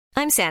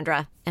I'm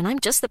Sandra, and I'm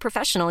just the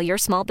professional your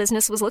small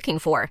business was looking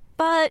for.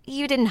 But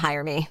you didn't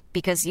hire me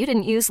because you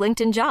didn't use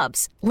LinkedIn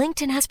Jobs.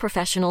 LinkedIn has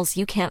professionals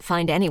you can't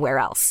find anywhere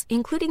else,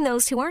 including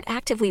those who aren't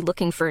actively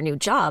looking for a new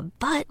job,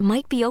 but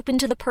might be open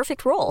to the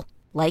perfect role,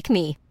 like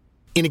me.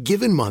 In a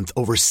given month,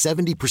 over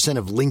 70%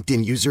 of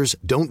LinkedIn users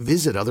don't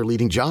visit other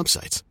leading job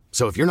sites.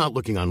 So if you're not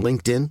looking on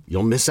LinkedIn,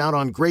 you'll miss out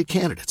on great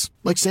candidates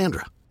like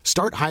Sandra.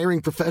 Start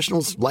hiring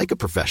professionals like a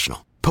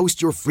professional.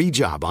 Post your free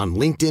job on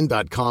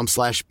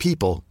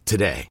linkedin.com/people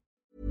today.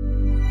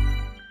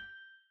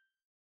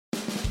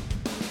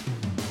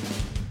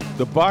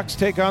 The Bucs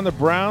take on the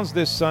Browns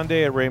this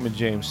Sunday at Raymond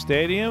James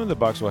Stadium. The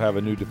Bucs will have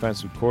a new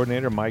defensive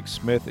coordinator. Mike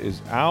Smith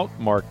is out.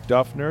 Mark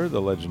Duffner,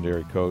 the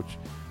legendary coach,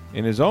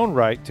 in his own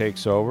right,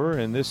 takes over,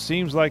 and this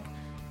seems like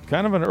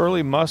kind of an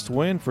early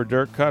must-win for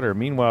Dirk Cutter.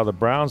 Meanwhile, the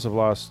Browns have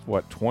lost,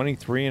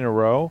 23 in a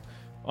row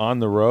on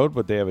the road,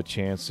 but they have a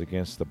chance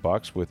against the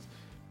Bucs with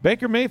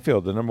Baker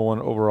Mayfield, the number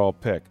 1 overall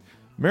pick.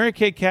 Mary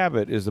Kay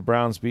Cabot is the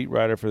Browns beat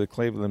writer for the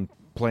Cleveland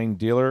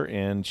Plain-Dealer,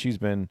 and she's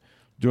been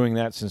doing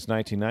that since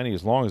 1990,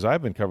 as long as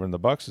I've been covering the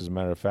Bucs, as a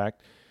matter of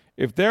fact.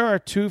 If there are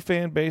two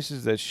fan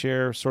bases that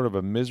share sort of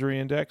a misery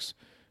index,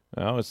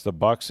 well, it's the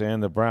Bucs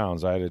and the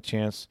Browns. I had a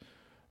chance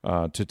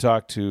to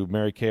talk to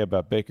Mary Kay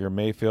about Baker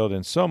Mayfield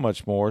and so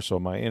much more, so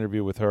my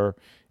interview with her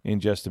in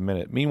just a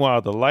minute.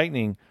 Meanwhile, the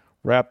Lightning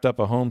wrapped up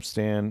a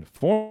homestand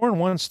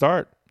 4-1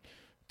 start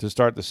to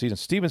start the season.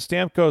 Steven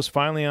Stamkos is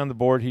finally on the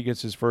board. He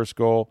gets his first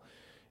goal,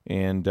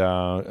 and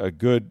a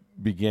good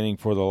beginning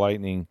for the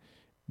Lightning.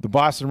 The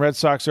Boston Red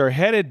Sox are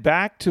headed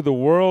back to the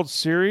World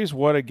Series.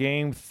 What a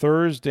game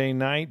Thursday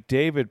night.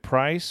 David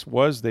Price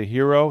was the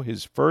hero.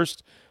 His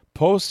first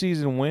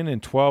postseason win in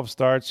 12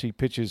 starts. He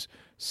pitches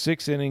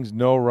 6 innings,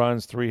 no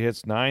runs, 3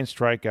 hits, 9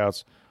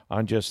 strikeouts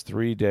on just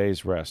 3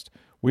 days rest.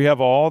 We have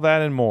all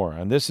that and more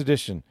on this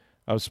edition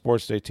of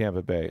Sports Day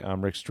Tampa Bay.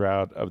 I'm Rick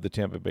Stroud of the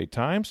Tampa Bay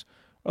Times,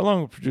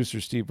 along with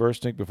producer Steve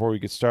Versnick. Before we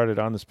get started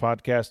on this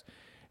podcast,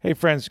 hey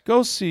friends,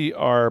 go see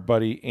our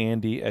buddy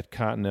Andy at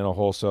Continental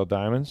Wholesale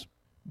Diamonds.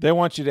 They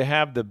want you to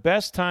have the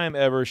best time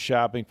ever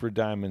shopping for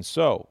diamonds.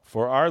 So,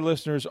 for our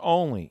listeners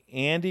only,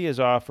 Andy is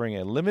offering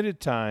a limited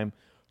time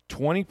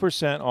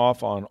 20%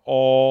 off on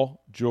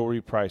all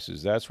jewelry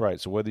prices. That's right.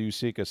 So whether you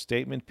seek a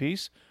statement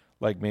piece,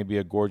 like maybe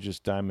a gorgeous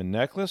diamond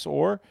necklace,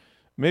 or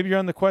maybe you're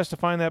on the quest to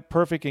find that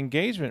perfect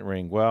engagement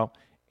ring, well,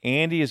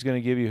 Andy is going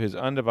to give you his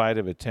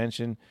undivided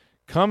attention.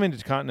 Come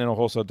into Continental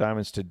Wholesale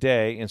Diamonds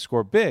today and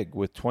score big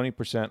with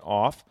 20%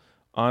 off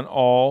on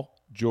all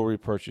jewelry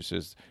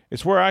purchases.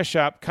 It's where I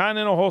shop,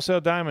 Continental Wholesale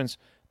Diamonds.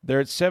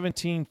 They're at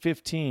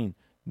 1715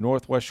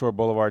 Northwest Shore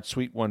Boulevard,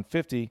 Suite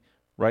 150,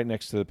 right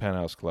next to the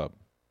Penthouse Club.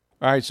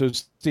 All right, so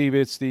Steve,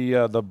 it's the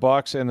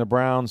Bucs and the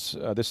Browns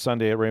this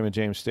Sunday at Raymond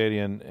James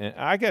Stadium, and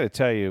I got to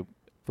tell you,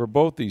 for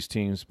both these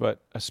teams,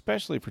 but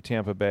especially for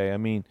Tampa Bay, I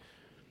mean,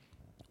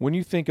 when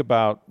you think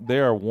about they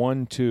are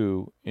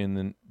 1-2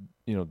 in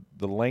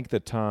the length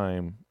of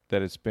time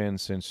that it's been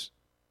since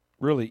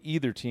really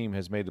either team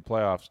has made the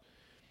playoffs,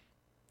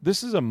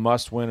 this is a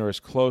must-win or as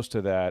close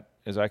to that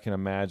as I can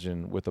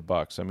imagine with the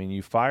Bucs. I mean,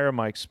 you fire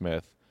Mike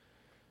Smith,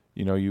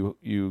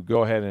 you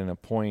go ahead and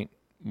appoint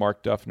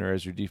Mark Duffner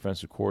as your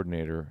defensive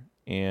coordinator,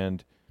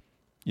 and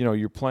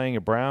you're playing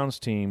a Browns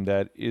team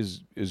that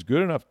is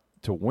good enough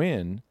to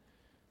win,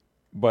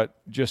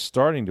 but just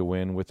starting to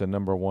win with the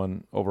number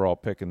 1 overall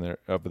pick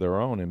of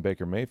their own in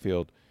Baker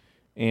Mayfield.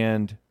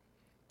 And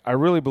I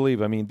really believe,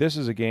 I mean, this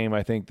is a game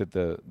I think that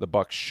the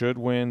Bucs should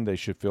win. They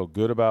should feel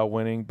good about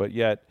winning, but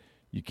yet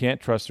you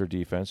can't trust their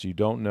defense. You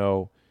don't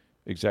know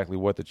exactly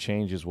what the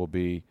changes will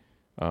be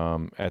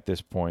at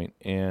this point.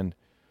 And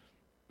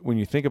when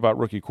you think about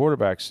rookie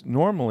quarterbacks,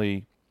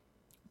 normally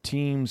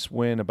teams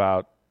win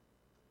about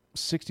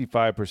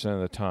 65%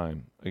 of the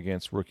time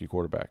against rookie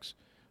quarterbacks.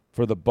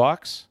 For the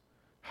Bucs,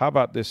 how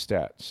about this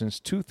stat? Since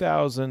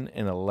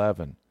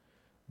 2011,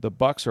 the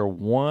Bucs are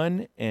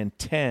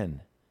 1-10.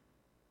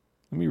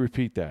 Let me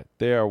repeat that.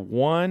 They are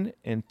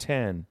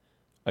 1-10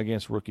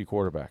 against rookie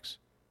quarterbacks.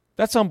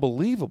 That's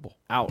unbelievable.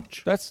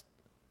 Ouch.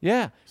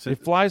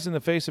 It flies in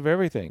the face of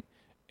everything.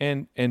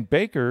 And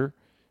Baker,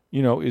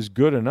 is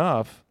good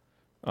enough.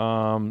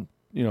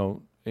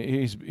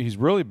 He's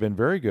really been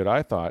very good,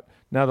 I thought.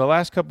 Now, the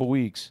last couple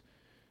weeks,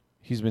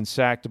 he's been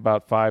sacked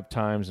about 5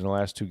 times in the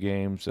last 2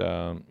 games,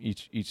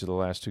 each of the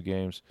last 2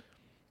 games.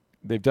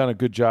 They've done a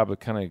good job of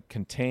kind of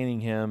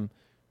containing him,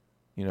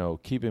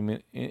 keeping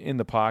him in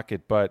the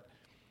pocket. But,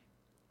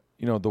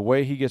 the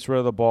way he gets rid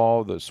of the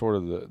ball, the sort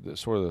of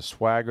the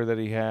swagger that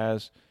he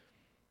has,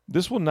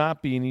 this will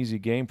not be an easy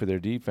game for their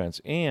defense.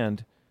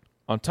 And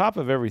on top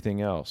of everything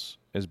else,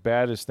 as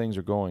bad as things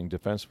are going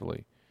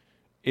defensively,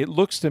 it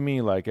looks to me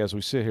like, as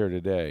we sit here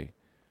today,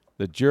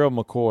 that Gerald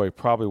McCoy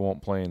probably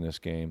won't play in this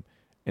game,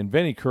 and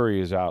Vinny Curry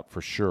is out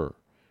for sure.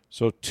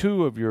 So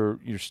 2 of your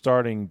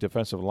starting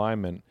defensive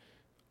linemen,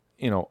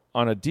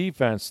 on a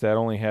defense that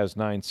only has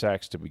 9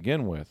 sacks to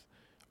begin with,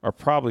 are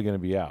probably going to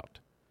be out,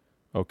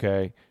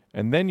 okay?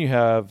 And then you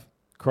have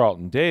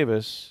Carlton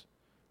Davis,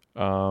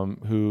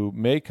 who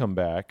may come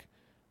back,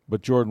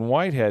 But Jordan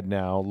Whitehead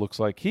now looks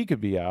like he could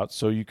be out,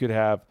 so you could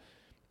have,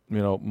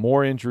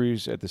 more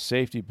injuries at the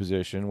safety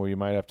position where you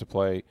might have to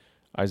play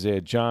Isaiah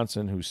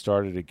Johnson, who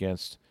started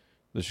against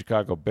the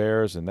Chicago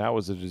Bears, and that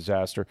was a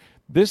disaster.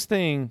 This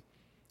thing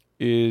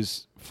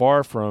is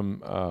far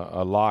from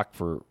a lock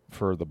for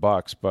the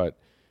Bucs, but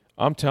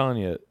I'm telling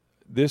you,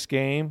 this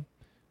game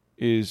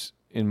is,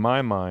 in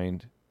my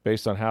mind,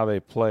 based on how they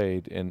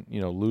played and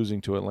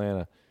losing to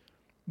Atlanta,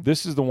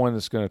 this is the one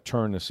that's going to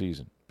turn the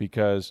season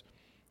because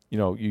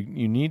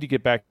you need to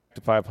get back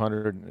to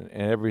 500 and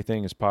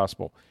everything is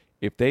possible.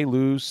 If they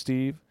lose,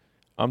 Steve,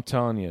 I'm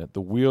telling you, the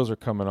wheels are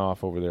coming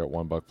off over there at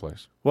One Buck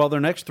Place. Well, their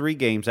next 3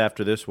 games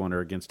after this one are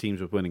against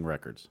teams with winning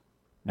records.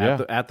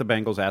 At the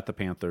Bengals, at the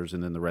Panthers,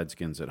 and then the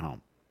Redskins at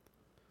home.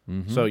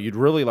 Mm-hmm. So you'd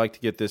really like to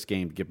get this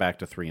game to get back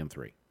to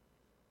 3-3.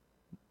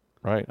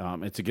 Right.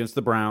 It's against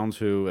the Browns,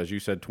 who, as you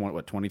said,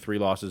 23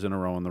 losses in a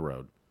row on the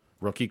road.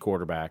 Rookie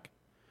quarterback.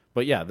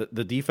 But, yeah,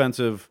 the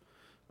defensive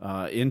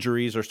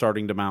injuries are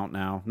starting to mount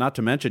now. Not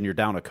to mention you're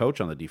down a coach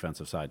on the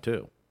defensive side,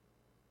 too.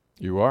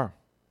 You are.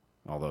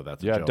 Although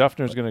that's a joke.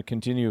 Duffner's going to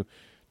continue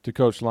to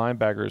coach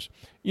linebackers.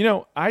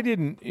 I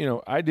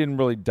didn't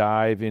really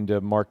dive into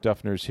Mark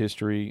Duffner's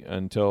history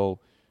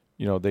until,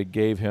 they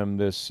gave him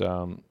this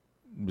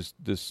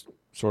this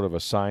sort of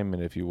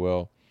assignment, if you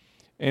will.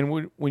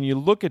 And when you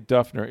look at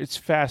Duffner, it's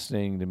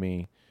fascinating to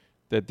me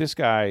that this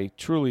guy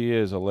truly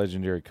is a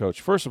legendary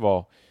coach. First of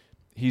all,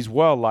 he's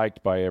well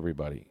liked by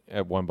everybody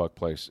at One Buck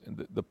Place.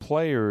 The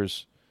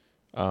players,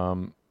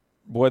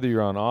 whether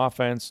you're on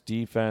offense,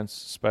 defense,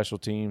 special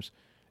teams,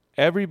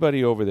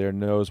 everybody over there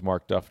knows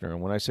Mark Duffner.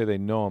 And when I say they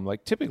know him,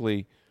 like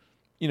typically,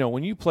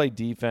 when you play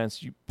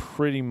defense, you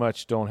pretty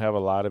much don't have a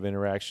lot of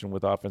interaction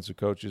with offensive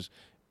coaches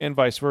and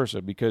vice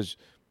versa because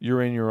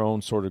you're in your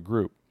own sort of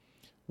group.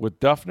 With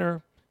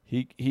Duffner,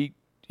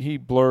 he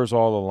blurs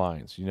all the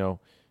lines.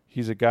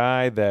 He's a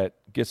guy that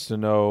gets to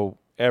know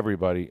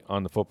everybody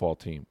on the football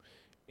team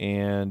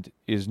and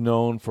is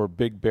known for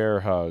big bear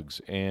hugs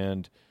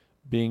and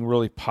being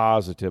really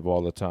positive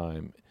all the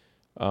time.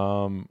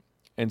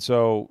 And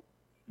so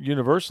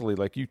universally,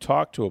 like you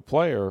talk to a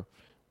player,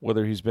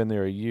 whether he's been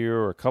there a year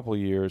or a couple of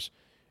years,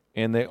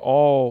 and they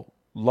all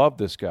love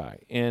this guy.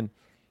 And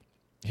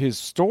his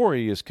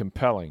story is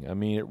compelling. I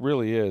mean, it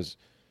really is.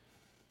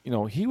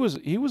 He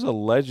was a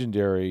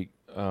legendary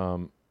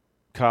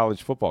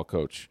college football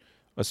coach,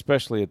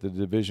 especially at the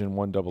Division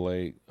I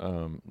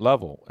AA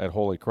level at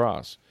Holy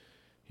Cross.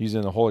 He's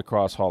in the Holy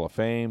Cross Hall of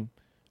Fame.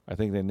 I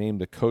think they named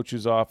the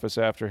coach's office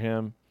after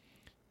him.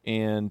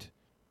 And,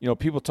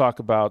 people talk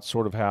about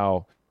sort of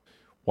how,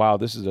 wow,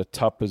 this is a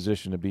tough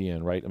position to be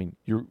in, right? I mean,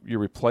 you're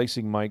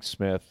replacing Mike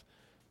Smith.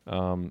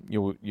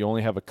 You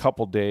only have a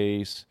couple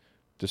days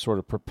to sort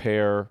of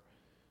prepare,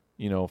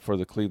 for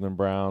the Cleveland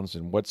Browns,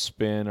 and what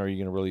spin are you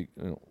going to really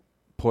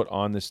put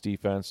on this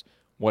defense?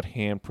 What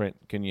handprint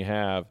can you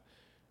have?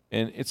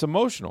 And it's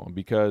emotional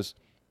because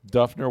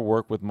Duffner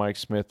worked with Mike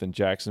Smith in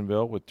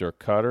Jacksonville with Dirk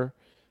Cutter.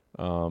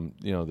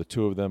 The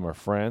two of them are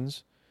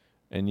friends,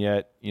 and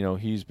yet,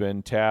 he's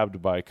been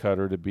tabbed by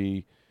Cutter to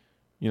be,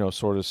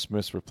 sort of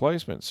Smith's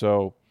replacement.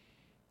 So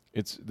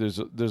there's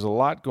a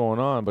lot going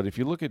on. But if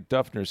you look at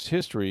Duffner's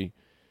history,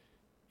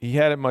 he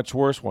had it much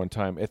worse one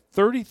time. At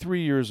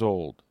 33 years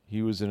old,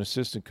 he was an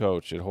assistant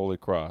coach at Holy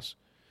Cross,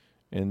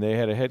 and they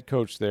had a head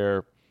coach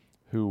there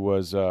who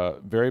was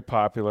very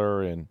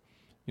popular and,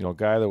 a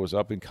guy that was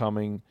up and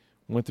coming,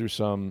 went through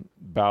some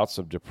bouts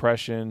of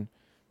depression,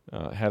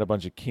 had a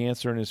bunch of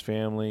cancer in his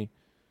family,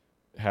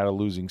 had a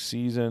losing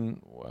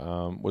season,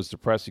 was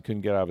depressed. He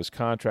couldn't get out of his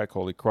contract.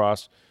 Holy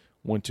Cross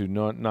went to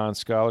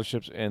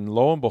non-scholarships, and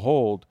lo and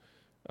behold,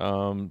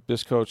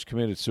 this coach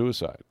committed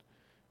suicide.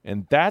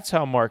 And that's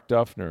how Mark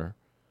Duffner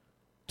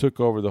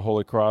took over the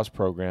Holy Cross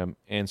program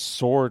and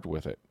soared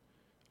with it.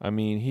 I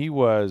mean, he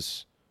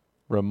was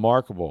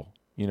remarkable,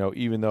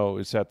 even though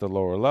it's at the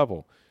lower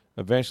level.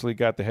 Eventually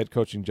got the head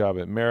coaching job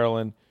at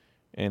Maryland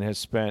and has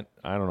spent,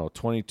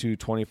 22,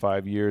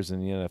 25 years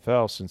in the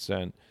NFL since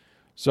then.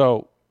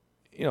 So,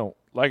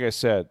 like I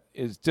said,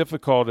 as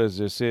difficult as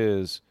this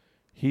is,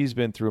 he's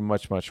been through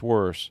much, much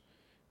worse.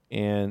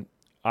 And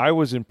I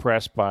was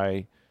impressed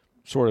by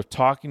sort of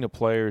talking to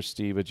players,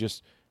 Steve, at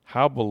just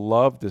how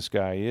beloved this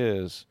guy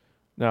is.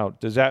 Now,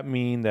 does that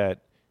mean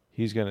that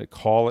he's going to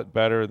call it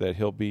better, that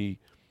he'll be,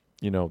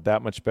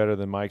 that much better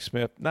than Mike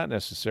Smith? Not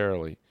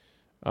necessarily.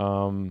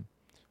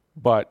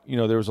 But,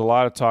 there was a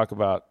lot of talk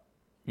about,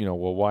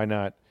 why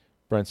not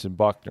Brenson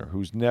Buckner,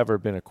 who's never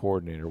been a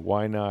coordinator?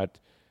 Why not,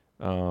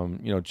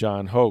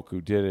 John Hoke,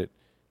 who did it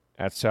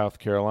at South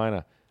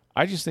Carolina?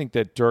 I just think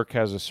that Dirk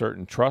has a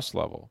certain trust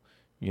level,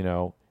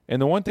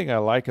 And the one thing I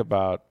like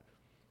about,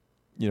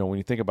 when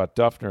you think about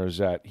Duffner is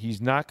that he's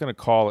not going to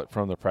call it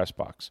from the press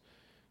box,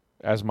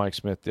 as Mike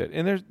Smith did.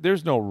 And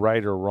there's no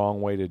right or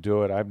wrong way to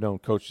do it. I've known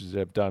coaches that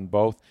have done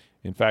both.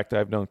 In fact,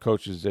 I've known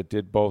coaches that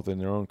did both in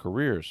their own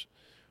careers.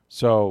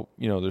 So,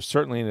 there's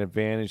certainly an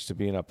advantage to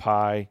being up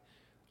high,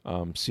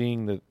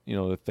 seeing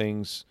the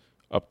things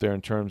up there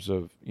in terms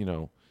of,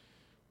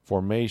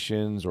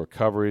 formations or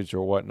coverage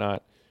or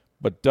whatnot.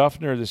 But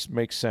Duffner, this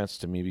makes sense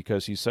to me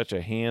because he's such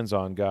a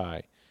hands-on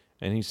guy.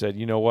 And he said,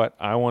 you know what?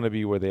 I want to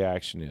be where the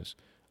action is.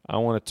 I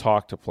want to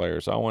talk to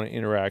players. I want to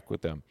interact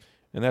with them.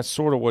 And that's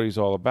sort of what he's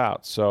all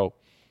about. So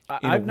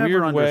I've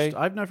never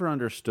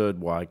understood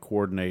why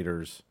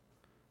coordinators,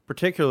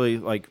 particularly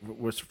like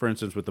for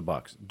instance with the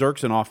Bucs,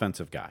 Dirk's an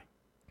offensive guy.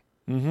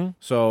 Mm-hmm.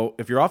 So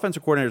if your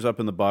offensive coordinator's up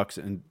in the Bucs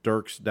and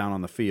Dirk's down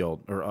on the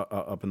field, or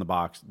up in the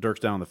box,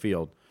 Dirk's down on the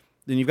field,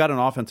 then you've got an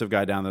offensive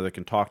guy down there that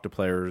can talk to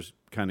players,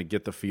 kind of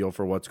get the feel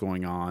for what's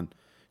going on.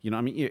 You know,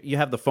 I mean, you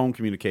have the phone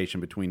communication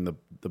between the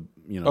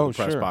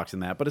press box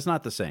and that, but it's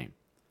not the same.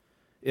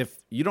 If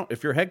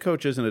your head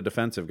coach isn't a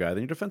defensive guy,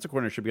 then your defensive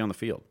coordinator should be on the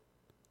field.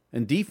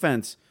 And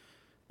defense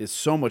is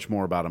so much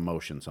more about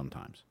emotion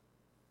sometimes.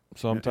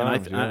 And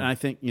I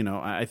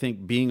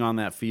think being on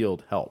that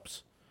field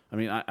helps. I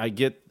mean, I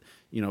get,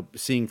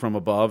 seeing from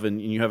above, and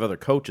you have other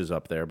coaches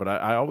up there, but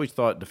I always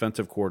thought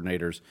defensive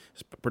coordinators,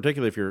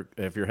 particularly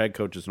if your head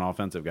coach is an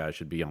offensive guy,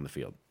 should be on the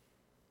field.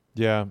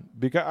 Yeah,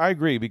 because I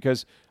agree,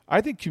 because I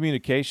think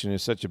communication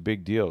is such a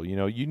big deal.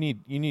 You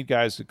need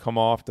guys to come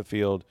off the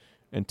field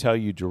and tell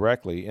you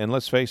directly. And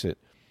let's face it,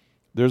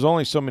 there's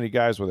only so many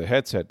guys with a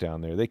headset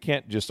down there. They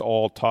can't just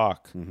all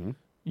talk,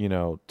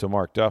 to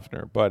Mark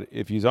Duffner. But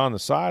if he's on the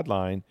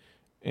sideline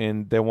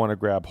and they want to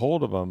grab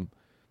hold of him,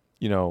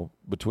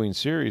 between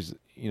series,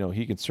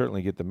 he can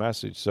certainly get the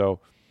message.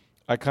 So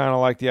I kind of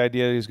like the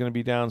idea that he's going to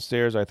be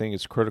downstairs. I think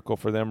it's critical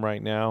for them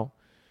right now.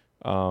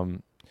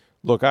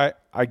 Look, I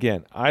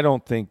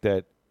don't think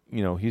that,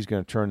 he's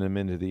going to turn them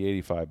into the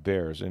 85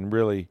 Bears. And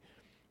really,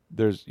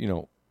 there's,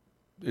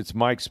 it's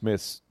Mike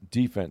Smith's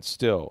defense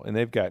still. And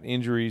they've got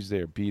injuries.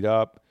 They're beat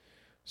up.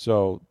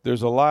 So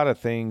there's a lot of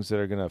things that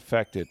are going to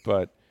affect it.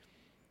 But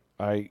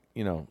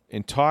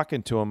in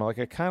talking to him, I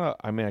kind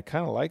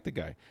of like the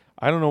guy.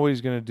 I don't know what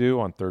he's going to do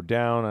on third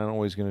down. I don't know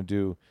what he's going to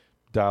do,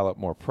 dial up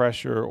more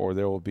pressure, or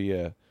there will be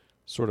a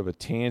sort of a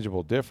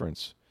tangible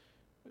difference.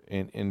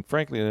 And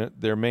frankly,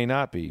 there may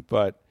not be.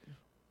 But,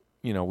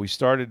 we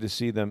started to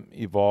see them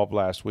evolve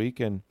last week,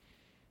 and,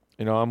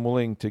 I'm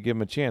willing to give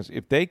them a chance.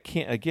 If they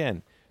can't,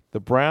 again, the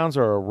Browns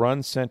are a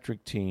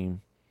run-centric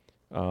team.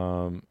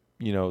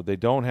 They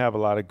don't have a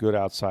lot of good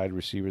outside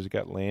receivers. They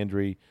got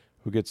Landry,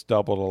 who gets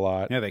doubled a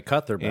lot. Yeah, they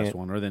cut their best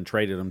one, or then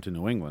traded him to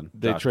New England.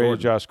 They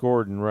traded Josh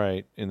Gordon,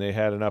 right, and they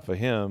had enough of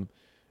him,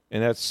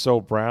 and that's so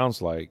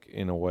Browns-like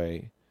in a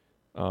way.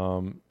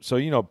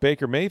 So,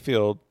 Baker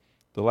Mayfield,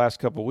 the last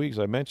couple of weeks,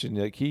 I mentioned,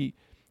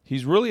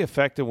 he's really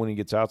effective when he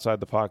gets outside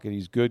the pocket.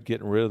 He's good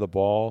getting rid of the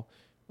ball.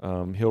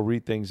 He'll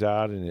read things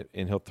out, and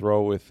he'll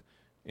throw with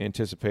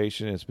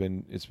anticipation. It's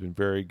been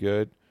very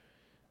good.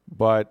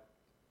 But,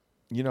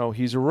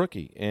 he's a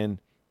rookie, and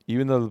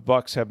even though the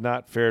Bucs have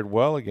not fared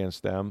well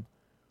against them,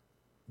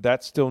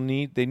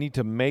 they need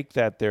to make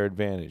that their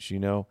advantage.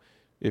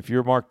 If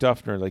you're Mark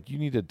Duffner, you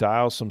need to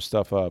dial some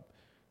stuff up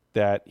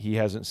that he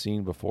hasn't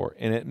seen before.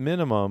 And at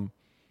minimum,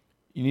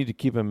 you need to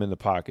keep him in the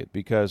pocket,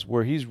 because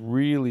where he's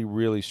really,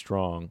 really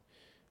strong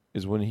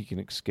is when he can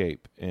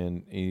escape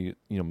and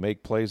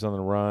make plays on the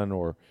run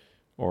or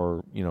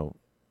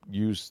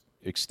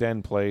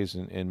extend plays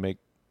and make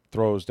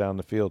throws down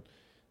the field.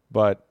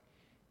 But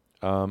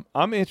I'm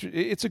interested.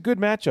 It's a good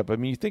matchup. I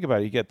mean, you think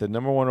about it. You get the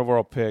number 1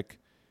 overall pick,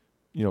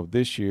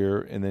 this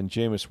year, and then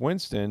Jameis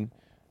Winston,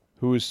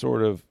 who is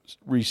sort of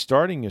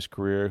restarting his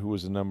career, who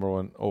was the number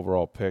 1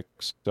 overall pick.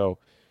 So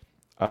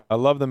I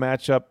love the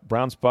matchup.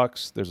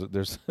 Browns-Bucs.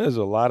 There's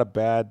a lot of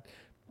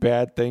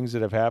bad things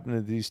that have happened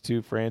to these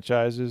two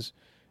franchises,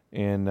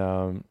 and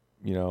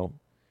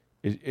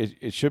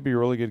it should be a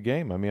really good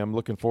game. I mean, I'm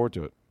looking forward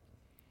to it.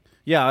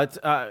 Yeah,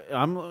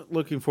 I'm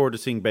looking forward to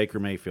seeing Baker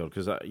Mayfield,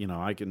 because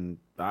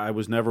I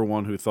was never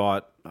one who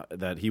thought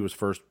that he was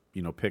first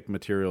pick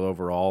material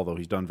overall, though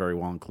he's done very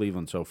well in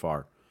Cleveland so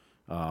far,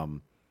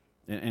 and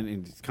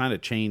it's kind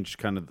of changed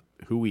kind of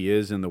who he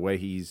is and the way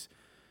he's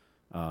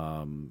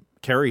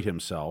carried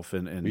himself,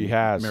 and he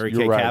has. Mary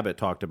Kay Cabot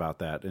talked about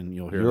that, and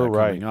you'll hear that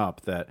coming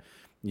up, that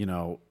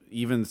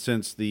even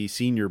since the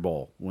Senior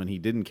Bowl, when he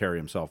didn't carry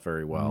himself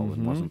very well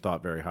and wasn't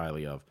thought very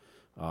highly of.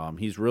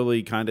 He's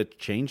really kind of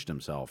changed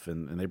himself,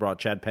 and they brought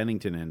Chad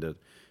Pennington in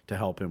to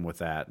help him with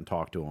that and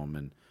talk to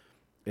him,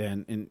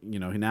 and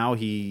now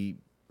he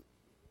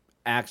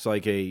acts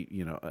like a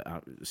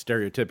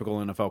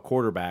stereotypical NFL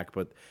quarterback,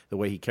 but the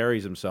way he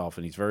carries himself,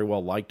 and he's very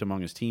well liked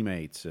among his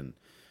teammates, and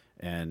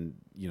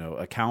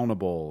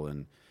accountable,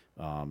 and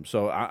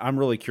so I'm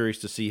really curious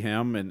to see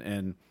him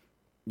and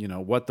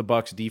what the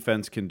Bucs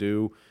defense can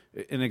do,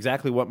 and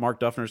exactly what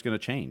Mark Duffner is going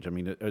to change. I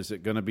mean, is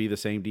it going to be the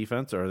same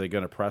defense, or are they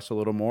going to press a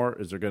little more?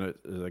 Is they going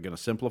to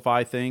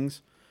simplify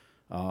things?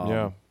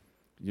 How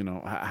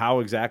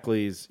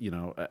exactly is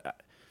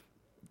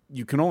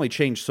you can only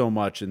change so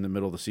much in the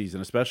middle of the season,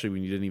 especially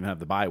when you didn't even have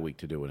the bye week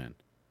to do it in.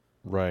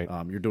 Right.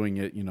 You're doing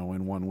it,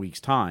 in 1 week's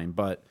time,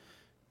 but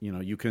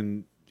you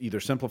can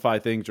either simplify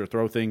things or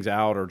throw things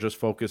out, or just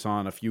focus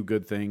on a few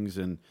good things,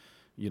 and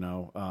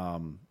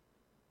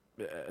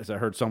as I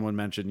heard someone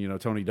mention,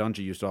 Tony Dungy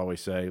used to always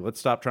say, let's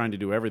stop trying to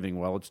do everything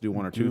well. Let's do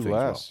one or two things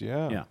less,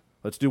 well. Yeah.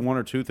 Let's do 1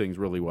 or 2 things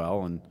really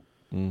well, and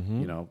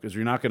You know, because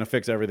you're not going to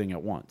fix everything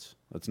at once.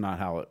 That's not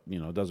how it, you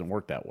know, it doesn't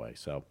work that way.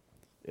 So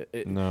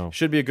it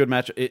should be a good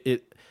match.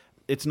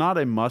 It's not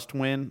a must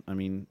win. I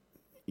mean,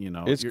 you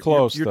know, it's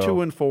close. You're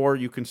 2-4.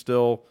 You can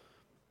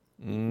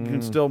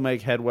still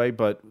make headway.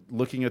 But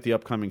looking at the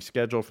upcoming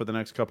schedule for the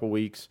next couple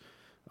weeks,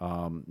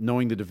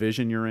 knowing the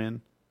division you're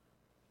in,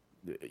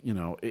 you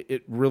know,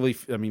 it really.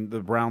 I mean, the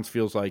Browns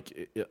feels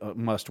like a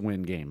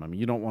must-win game. I mean,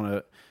 you don't want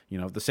to. You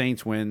know, if the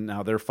Saints win,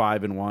 now they're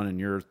 5-1, and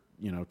you're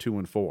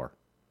 2-4.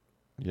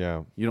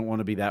 Yeah, you don't want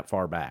to be that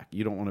far back.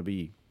 You don't want to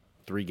be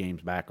 3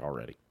 games back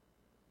already.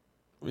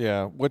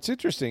 Yeah, what's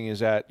interesting is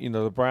that, you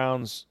know, the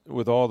Browns,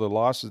 with all the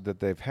losses that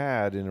they've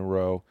had in a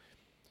row,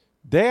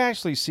 they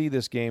actually see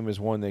this game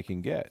as one they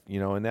can get, you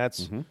know, and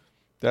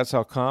that's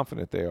how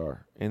confident they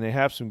are. And they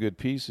have some good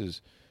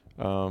pieces.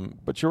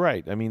 But you're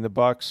right. I mean, the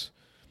Bucs,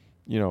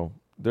 you know,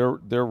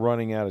 they're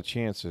running out of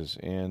chances,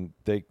 and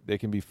they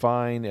can be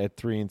fine at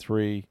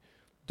 3-3,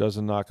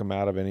 doesn't knock them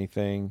out of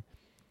anything.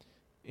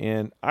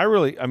 And I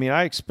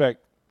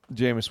expect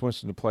Jameis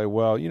Winston to play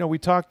well. You know, we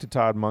talked to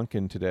Todd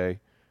Monken today,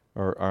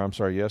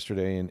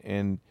 yesterday,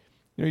 and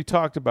you know, he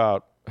talked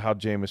about how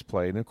Jameis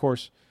played. And of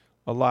course,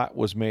 a lot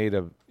was made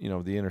of, you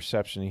know, the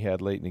interception he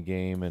had late in the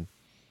game. And,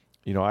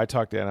 you know, I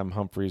talked to Adam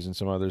Humphries and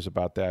some others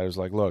about that. It was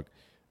like, look,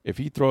 if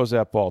he throws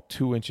that ball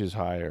 2 inches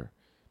higher,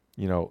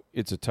 you know,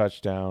 it's a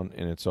touchdown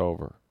and it's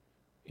over.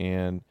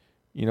 And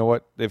you know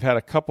what? They've had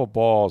a couple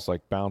balls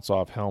like bounce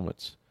off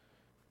helmets.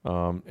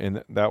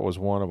 And that was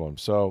one of them.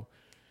 So,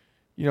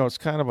 you know, it's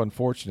kind of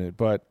unfortunate.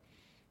 But,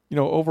 you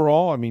know,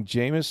 overall, I mean,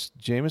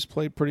 Jameis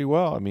played pretty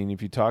well. I mean,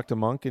 if you talk to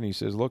Monken, he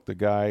says, look, the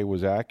guy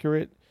was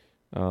accurate.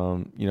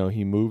 You know,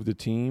 he moved the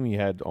team. He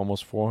had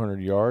almost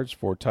 400 yards,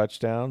 4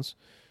 touchdowns.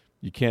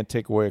 You can't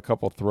take away a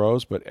couple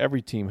throws, but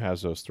every team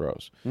has those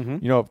throws. You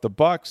know, if the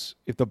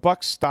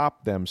Bucs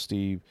stopped them,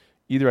 Steve,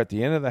 either at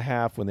the end of the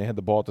half when they had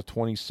the ball at the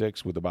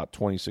 26 with about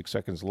 26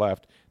 seconds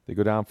left, they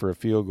go down for a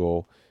field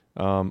goal.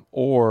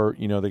 Or,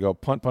 you know, they go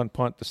punt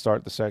to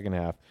start the second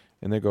half,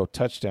 and they go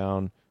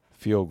touchdown,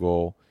 field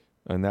goal,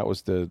 and that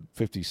was the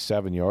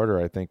 57-yarder,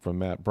 I think, from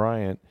Matt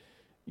Bryant.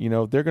 You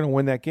know, they're going to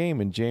win that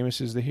game, and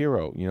Jameis is the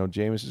hero. You know,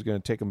 Jameis is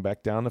going to take them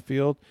back down the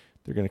field.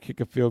 They're going to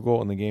kick a field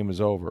goal, and the game is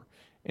over.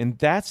 And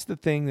that's the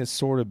thing that's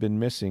sort of been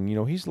missing. You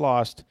know, he's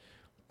lost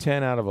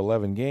 10 out of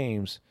 11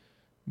 games,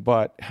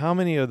 but how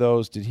many of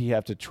those did he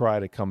have to try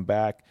to come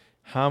back?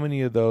 How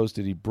many of those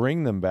did he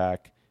bring them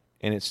back,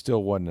 and it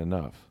still wasn't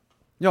enough?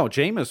 No,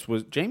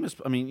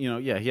 Jameis. I mean, you know,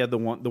 yeah, he had the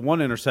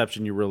one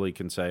interception. You really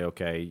can say,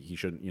 okay, he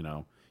shouldn't. You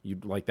know,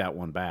 you'd like that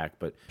one back.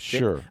 But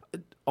sure,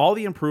 all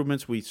the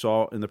improvements we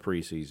saw in the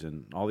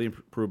preseason, all the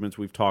improvements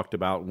we've talked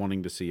about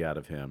wanting to see out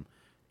of him,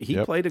 he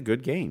played a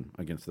good game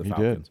against the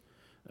Falcons.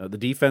 The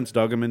defense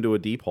dug him into a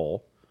deep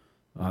hole.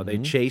 They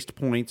chased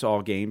points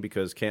all game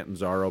because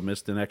Catanzaro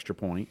missed an extra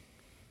point.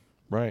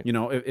 Right. You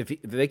know, if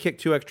they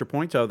kicked 2 extra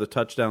points out of the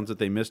touchdowns that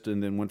they missed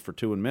and then went for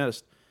 2 and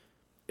missed,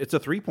 it's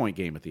a 3-point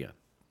game at the end.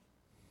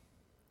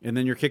 And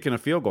then you're kicking a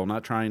field goal,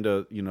 not trying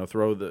to, you know,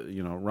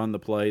 run the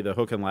play, the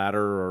hook and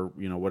ladder, or,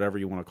 you know, whatever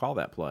you want to call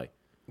that play.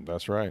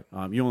 That's right.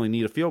 You only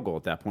need a field goal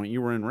at that point.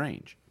 You were in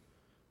range.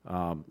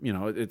 You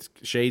know, it's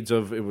shades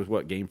of, it was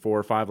game 4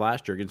 or 5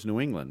 last year against New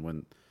England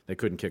when they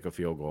couldn't kick a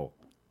field goal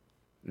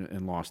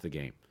and lost the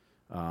game.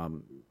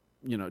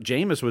 You know,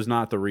 Jameis was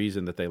not the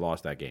reason that they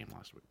lost that game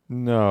last week.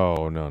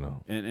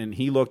 No. And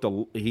he looked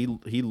all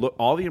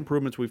the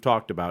improvements we've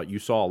talked about. You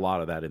saw a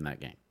lot of that in that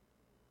game.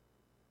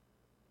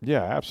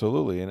 Yeah,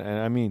 absolutely. And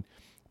I mean,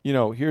 you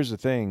know, here's the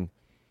thing.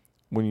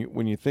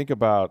 When you think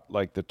about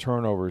like the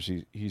turnovers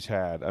he's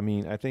had, I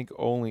mean, I think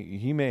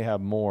he may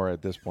have more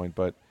at this point,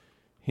 but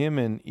him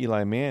and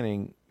Eli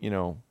Manning, you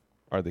know,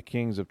 are the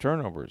kings of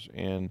turnovers,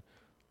 and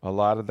a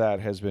lot of that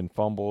has been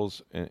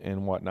fumbles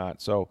and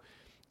whatnot. So,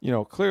 you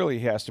know, clearly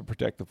he has to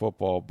protect the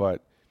football,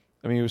 but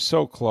I mean, he was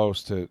so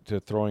close to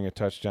throwing a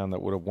touchdown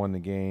that would have won the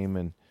game,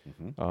 and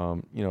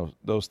you know,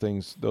 those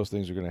things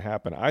are going to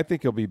happen. I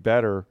think he'll be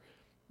better,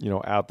 you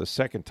know, out the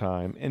second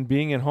time, and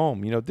being at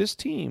home. You know, this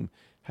team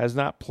has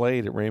not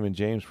played at Raymond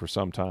James for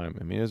some time.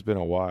 I mean, it's been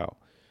a while.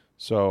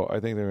 So I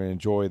think they're going to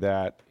enjoy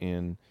that.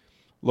 And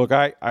look,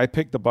 I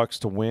picked the Bucs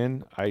to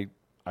win. I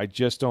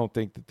just don't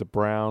think that the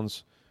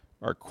Browns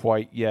are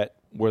quite yet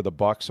where the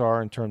Bucs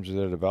are in terms of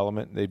their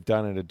development. They've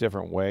done it a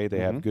different way. They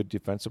have good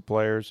defensive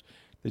players.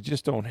 They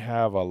just don't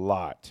have a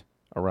lot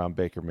around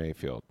Baker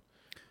Mayfield.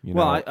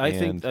 I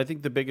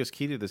think the biggest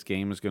key to this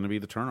game is going to be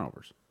the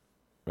turnovers.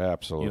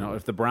 Absolutely. You know,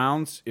 if the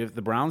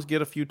Browns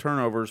get a few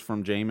turnovers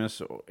from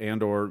Jameis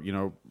and or, you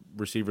know,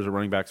 receivers or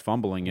running backs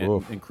fumbling it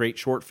and create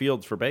short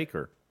fields for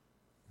Baker.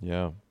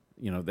 Yeah.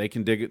 You know, they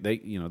can dig it.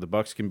 The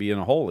Bucs can be in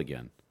a hole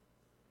again.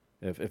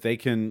 If they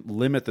can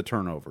limit the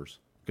turnovers,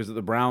 because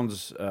the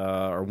Browns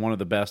are one of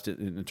the best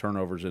in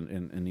turnovers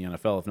in the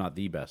NFL, if not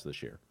the best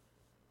this year.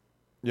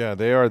 Yeah,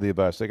 they are the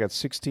best. They got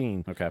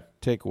 16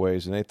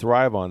 takeaways, and they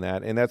thrive on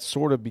that. And that's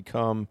sort of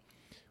become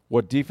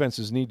what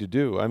defenses need to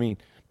do. I mean,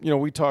 you know,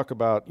 we talk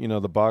about, you know,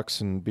 the Bucs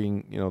and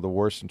being, you know, the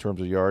worst in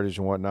terms of yardage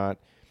and whatnot,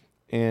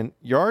 and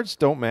yards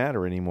don't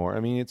matter anymore.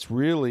 I mean, it's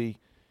really,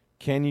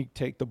 can you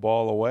take the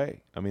ball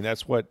away? I mean,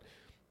 that's what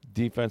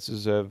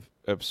defenses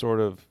have sort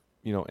of,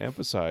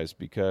 emphasized,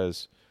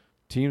 because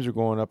teams are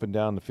going up and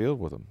down the field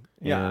with them.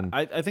 Yeah, And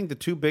I think the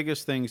two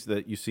biggest things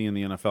that you see in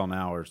the NFL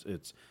now are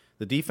it's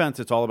the defense.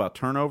 It's all about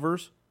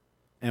turnovers,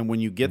 and when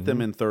you get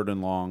them in 3rd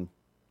and long,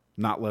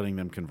 not letting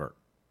them convert.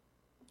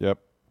 Yep.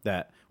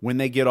 That when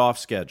they get off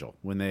schedule,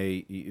 when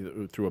they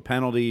through a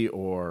penalty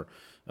or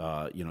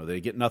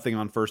they get nothing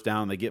on 1st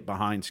down, they get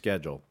behind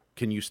schedule.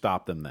 Can you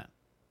stop them then?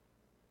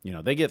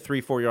 They get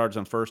 3-4 yards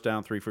on 1st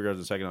down, 3-4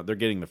 yards on 2nd down. They're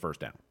getting the 1st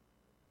down,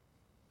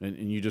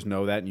 and you just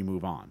know that, and you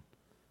move on.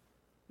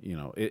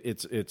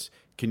 It's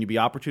can you be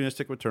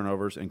opportunistic with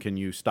turnovers, and can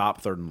you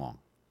stop 3rd and long?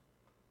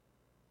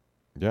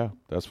 Yeah,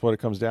 that's what it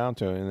comes down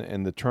to.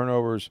 And the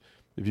turnovers,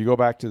 if you go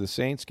back to the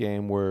Saints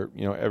game where,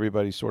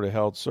 everybody sort of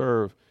held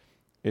serve,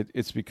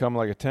 it's become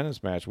like a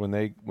tennis match. When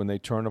they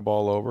turn the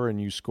ball over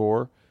and you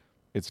score,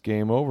 it's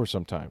game over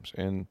sometimes.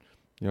 And,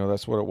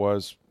 that's what it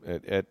was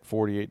at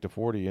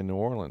 48-40 in New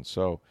Orleans.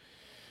 So,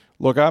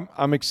 look,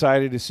 I'm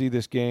excited to see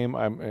this game.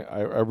 I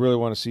really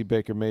want to see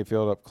Baker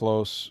Mayfield up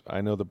close. I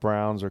know the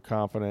Browns are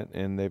confident,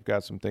 and they've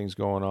got some things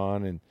going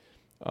on,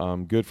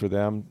 and good for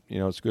them.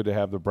 It's good to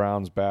have the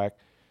Browns back.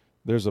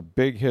 There's a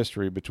big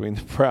history between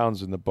the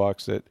Browns and the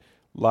Bucs, that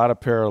a lot of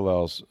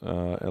parallels,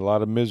 a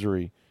lot of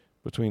misery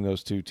between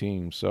those two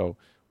teams. So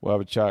we'll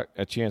have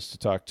a chance to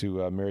talk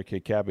to Mary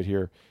Kay Cabot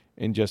here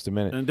in just a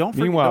minute. And don't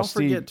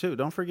forget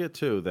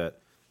too that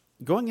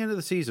going into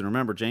the season,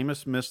 remember,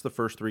 Jameis missed the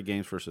first 3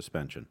 games for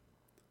suspension.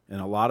 And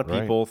a lot of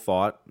people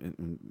thought,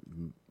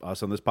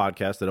 us on this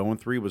podcast, that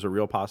 0-3 was a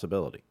real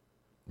possibility.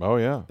 Oh,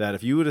 yeah. That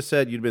if you would have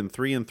said you'd been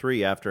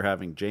 3-3 after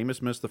having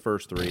Jameis miss the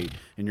first 3,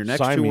 and your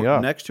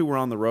next two were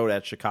on the road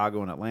at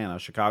Chicago and Atlanta.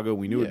 Chicago,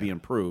 we knew would be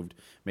improved,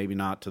 maybe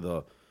not to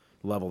the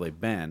level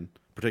they've been,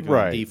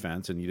 particularly on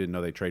defense, and you didn't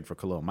know they trade for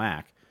Khalil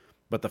Mack.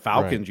 But the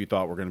Falcons, you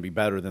thought were going to be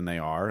better than they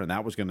are, and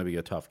that was going to be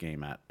a tough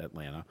game at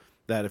Atlanta.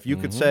 That if you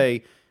could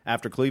say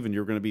after Cleveland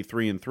you were going to be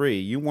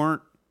 3-3, you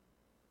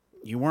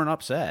weren't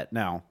upset.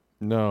 Now,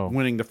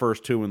 winning the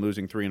first 2 and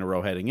losing 3 in a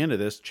row heading into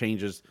this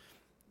changes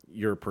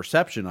your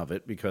perception of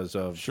it, because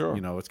of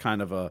it's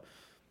kind of a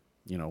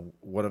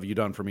what have you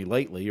done for me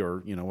lately, or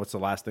what's the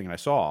last thing I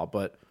saw.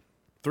 But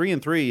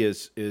 3-3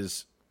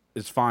 is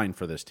fine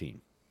for this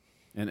team.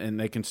 And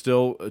they can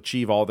still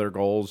achieve all their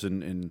goals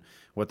and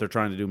what they're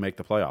trying to do, make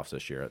the playoffs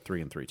this year at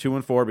 3-3.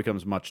 2-4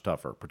 becomes much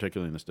tougher,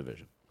 particularly in this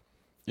division.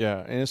 Yeah,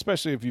 and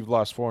especially if you've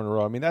lost 4 in a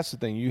row. I mean, that's the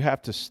thing. You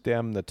have to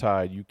stem the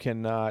tide. You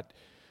cannot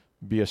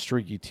be a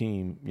streaky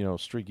team,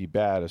 streaky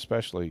bad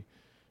especially,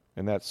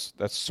 and that's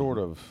sort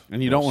of.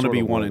 And you don't want to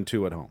be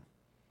 1-2 at home.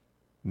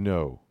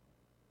 No.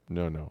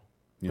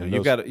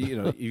 You've got to,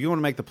 if you want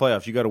to make the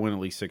playoffs, you got to win at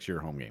least 6 of your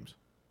home games.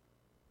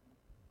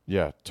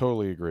 Yeah,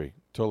 totally agree.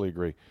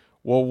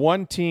 Well,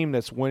 one team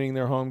that's winning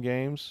their home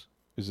games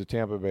is the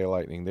Tampa Bay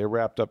Lightning. They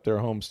wrapped up their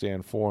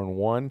homestand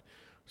 4-1.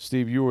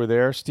 Steve, you were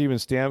there. Steven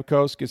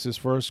Stamkos gets his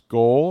first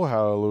goal.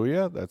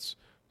 Hallelujah!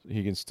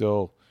 He can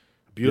still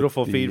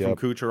beautiful feed from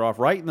Kucherov,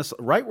 right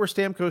where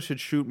Stamkos should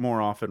shoot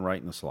more often, right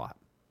in the slot.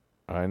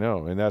 I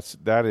know, and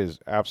that is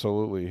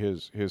absolutely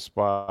his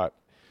spot.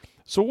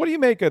 So, what do you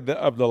make of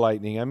the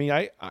Lightning? I mean,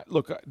 I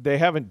look, they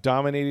haven't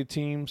dominated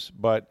teams,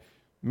 but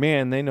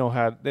man, they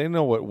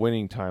know what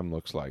winning time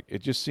looks like.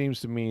 It just seems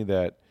to me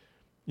that,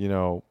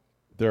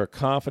 they're a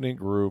confident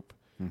group.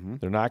 Mm-hmm.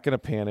 They're not going to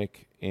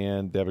panic,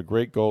 and they have a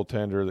great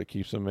goaltender that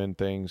keeps them in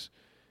things.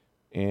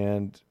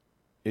 And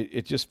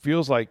it just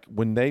feels like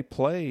when they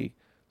play,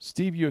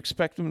 Steve, you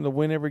expect them to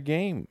win every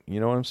game. You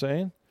know what I'm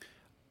saying?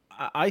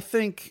 I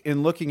think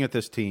in looking at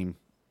this team,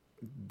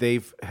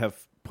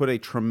 have put a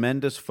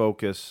tremendous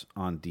focus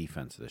on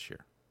defense this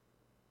year.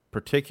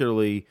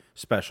 Particularly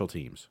special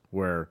teams,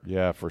 where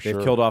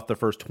they've killed off the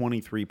first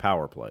 23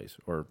 power plays,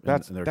 or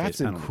that's case,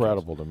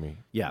 incredible to me.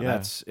 Yeah,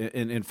 that's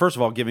and first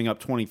of all, giving up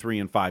 23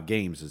 in 5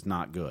 games is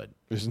not good.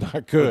 It's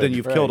not good. But then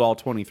you've killed all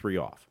 23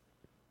 off.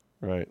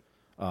 Right.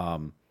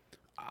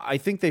 I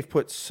think they've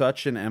put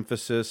such an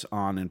emphasis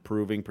on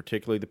improving,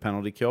 particularly the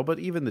penalty kill, but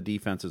even the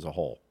defense as a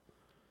whole,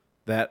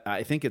 that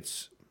I think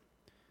it's.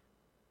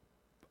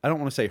 I don't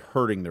want to say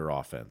hurting their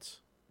offense.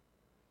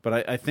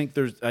 But I think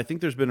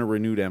there's been a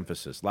renewed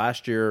emphasis.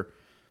 Last year,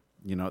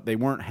 they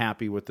weren't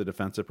happy with the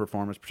defensive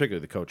performance,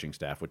 particularly the coaching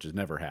staff, which is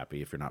never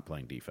happy if you're not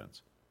playing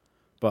defense.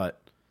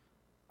 But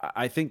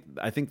I think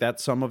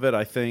that's some of it.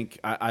 I think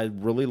I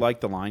really like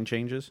the line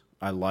changes.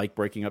 I like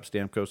breaking up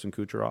Stamkos and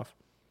Kucherov,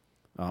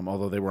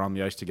 although they were on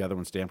the ice together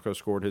when Stamkos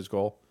scored his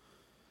goal.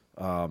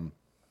 I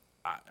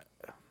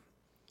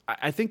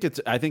think it's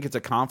a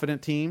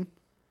confident team,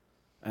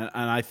 and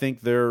I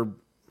think they're.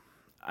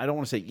 I don't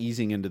want to say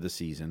easing into the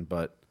season,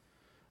 but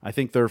I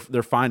think they're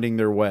finding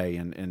their way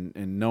and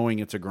knowing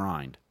it's a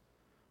grind.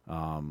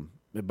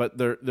 But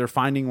they're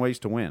finding ways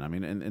to win. I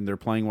mean, and they're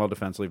playing well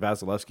defensively.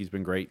 Vasilevsky's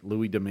been great.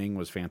 Louis Domingue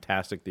was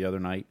fantastic the other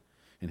night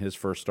in his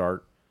first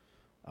start.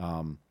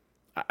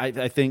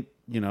 I think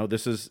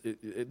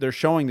they're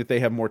showing that they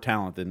have more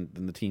talent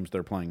than the teams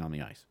they're playing on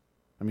the ice.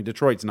 I mean,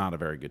 Detroit's not a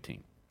very good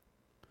team.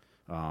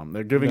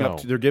 They're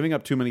giving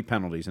up too many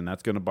penalties, and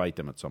that's going to bite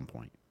them at some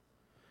point.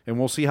 And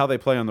we'll see how they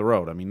play on the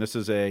road. I mean, this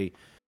is a...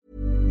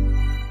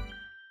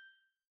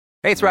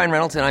 Hey, it's Ryan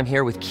Reynolds, and I'm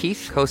here with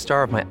Keith,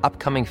 co-star of my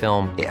upcoming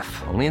film,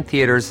 If, only in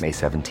theaters May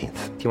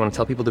 17th. Do you want to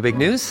tell people the big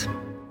news?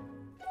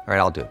 All right,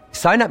 I'll do it.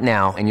 Sign up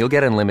now and you'll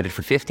get unlimited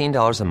for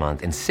 $15 a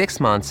month and 6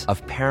 months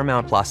of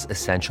Paramount Plus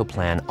Essential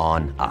Plan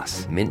on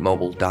us.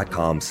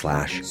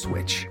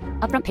 MintMobile.com/switch.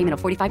 Upfront payment of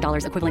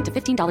 $45 equivalent to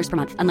 $15 per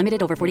month.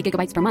 Unlimited over 40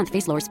 gigabytes per month.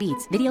 Face lower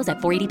speeds. Videos at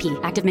 480p.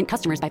 Active Mint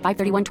customers by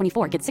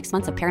 531.24 get 6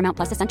 months of Paramount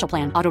Plus Essential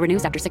Plan. Auto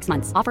renews after 6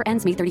 months. Offer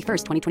ends May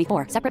 31st,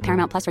 2024. Separate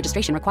Paramount Plus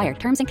registration required.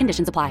 Terms and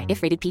conditions apply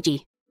if rated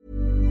PG.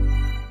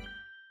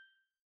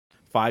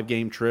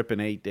 5-game trip in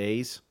 8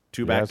 days.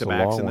 2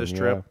 back-to-backs in this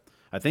trip. Yeah.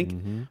 I think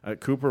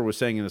Cooper was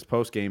saying in his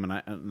post game, and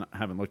I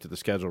haven't looked at the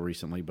schedule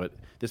recently, but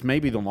this may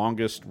be the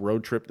longest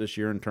road trip this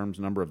year in terms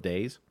of number of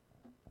days.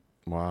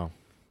 Wow.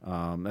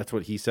 That's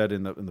what he said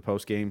in the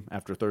post game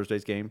after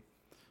Thursday's game.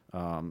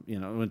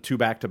 2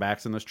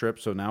 back-to-backs in this trip,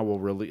 so now we'll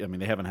really. I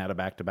mean, they haven't had a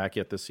back-to-back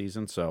yet this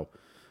season, so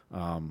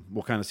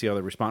we'll kind of see how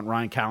they respond.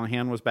 Ryan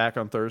Callahan was back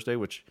on Thursday,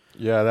 which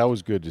that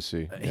was good to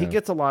see. He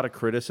gets a lot of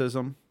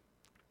criticism,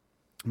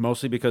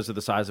 mostly because of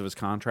the size of his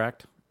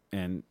contract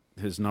and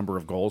his number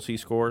of goals he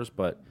scores,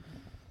 but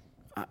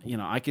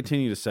I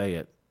continue to say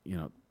it.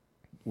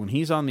 When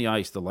he's on the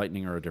ice, the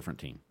Lightning are a different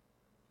team.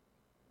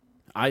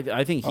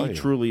 I think he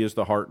truly is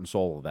the heart and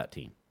soul of that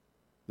team.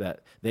 That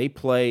they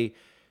play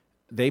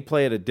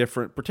at a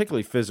different,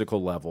 particularly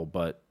physical level,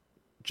 but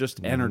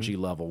just energy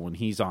level when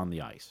he's on the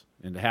ice.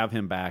 And to have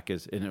him back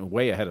is in a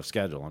way ahead of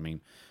schedule. I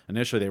mean,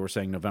 initially they were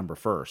saying November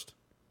 1st,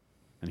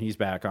 and he's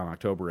back on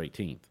October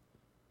 18th.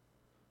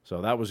 So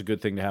that was a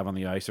good thing to have on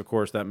the ice. Of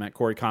course, that meant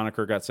Corey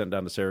Conacher got sent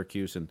down to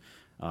Syracuse, and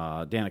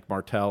Danik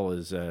Martel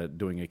is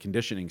doing a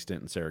conditioning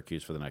stint in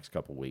Syracuse for the next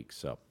couple weeks.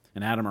 So,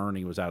 and Adam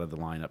Ernie was out of the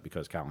lineup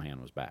because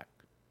Callahan was back.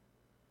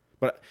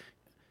 But,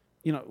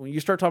 when you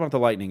start talking about the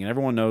Lightning, and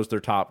everyone knows their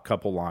top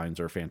couple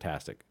lines are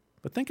fantastic,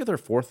 but think of their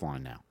fourth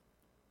line now.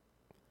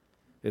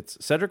 It's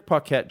Cedric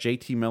Paquette,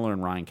 JT Miller,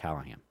 and Ryan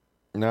Callahan.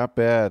 Not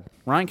bad.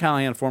 Ryan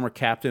Callahan, former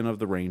captain of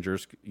the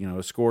Rangers,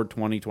 has scored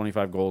 20,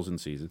 25 goals in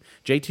season.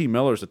 JT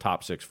Miller's a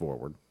top 6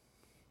 forward.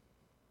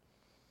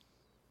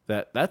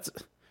 That's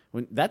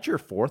your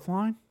fourth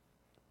line.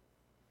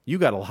 You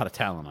got a lot of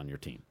talent on your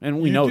team,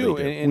 and we know they do.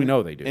 We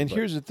know they do. And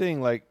here's the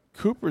thing: like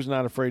Cooper's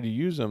not afraid to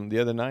use them. The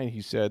other night,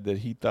 he said that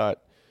he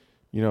thought,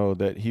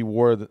 that he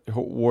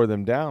wore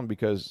them down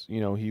because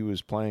he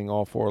was playing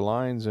all 4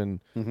 lines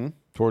and.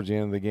 Towards the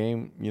end of the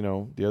game,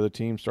 the other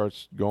team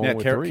starts going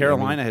with 3.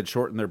 Carolina had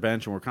shortened their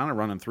bench and were kind of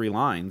running 3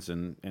 lines,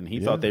 and he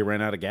thought they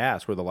ran out of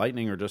gas, where the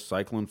Lightning are just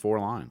cycling 4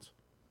 lines.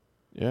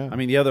 Yeah. I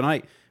mean, the other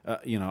night,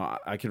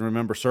 I can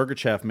remember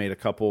Sergachev made a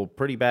couple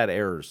pretty bad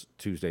errors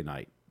Tuesday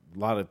night. A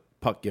lot of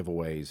puck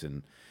giveaways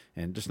and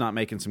just not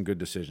making some good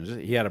decisions.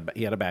 He had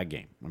a bad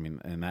game. I mean,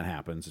 and that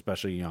happens,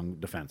 especially a young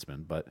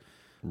defenseman. But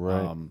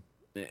right.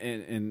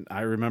 And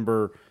I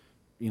remember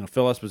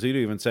Phil Esposito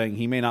even saying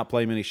he may not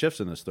play many shifts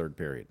in this third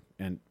period.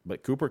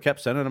 But Cooper kept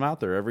sending him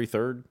out there every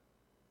third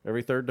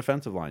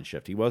defensive line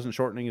shift. He wasn't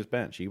shortening his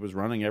bench. He was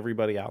running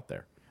everybody out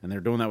there. And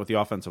they're doing that with the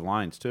offensive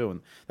lines too. And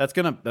that's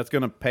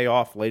gonna pay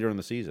off later in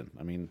the season.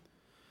 I mean,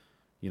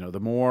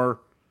 the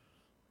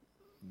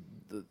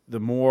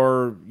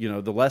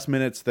less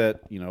minutes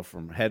that,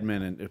 from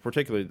Hedman and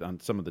particularly on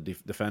some of the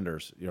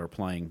defenders are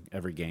playing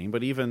every game,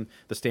 but even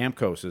the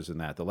Stamkoses and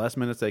the less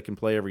minutes they can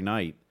play every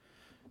night.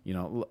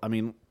 I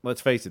mean, let's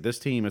face it, this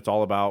team, it's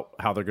all about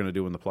how they're going to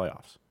do in the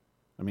playoffs.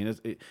 I mean,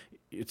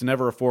 it's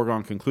never a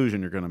foregone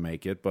conclusion you're going to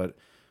make it, but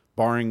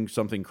barring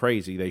something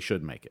crazy, they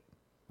should make it.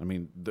 I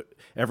mean,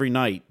 every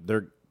night,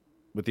 they're,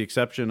 with the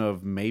exception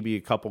of maybe a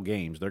couple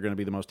games, they're going to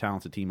be the most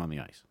talented team on the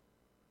ice.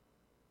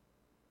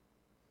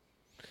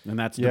 And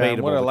that's debatable.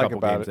 And what I like couple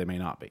about games it, they may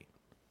not be.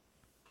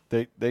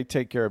 They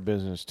take care of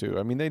business, too.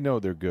 I mean, they know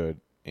they're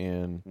good,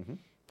 and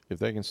if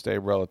they can stay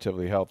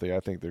relatively healthy, I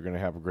think they're going to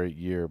have a great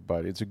year.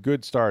 But it's a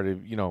good start.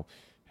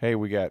 Hey,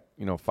 we got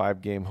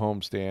 5-game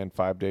homestand,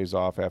 5 days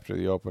off after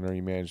the opener.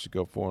 You managed to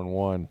go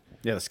 4-1.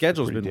 Yeah, the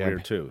schedule's been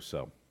weird too.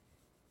 So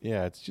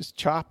yeah, it's just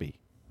choppy.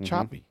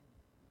 I mean,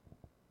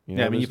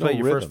 you play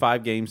your first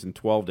 5 games in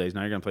 12 days.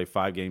 Now you're going to play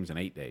 5 games in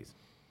 8 days.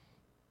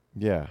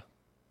 Yeah.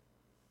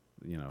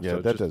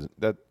 So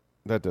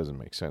that doesn't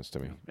make sense to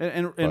me.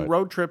 And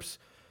road trips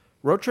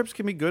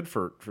can be good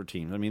for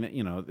teams. I mean,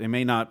 they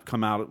may not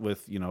come out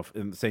with,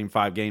 in the same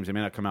 5 games, they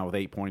may not come out with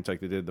 8 points like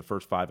they did the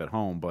first 5 at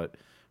home, but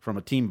from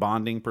a team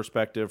bonding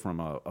perspective, from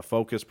a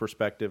focus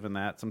perspective and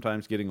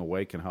sometimes getting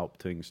away can help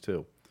things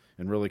too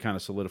and really kind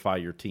of solidify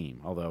your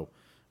team. Although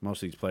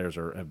most of these players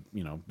have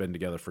been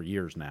together for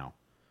years now.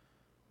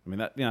 I mean,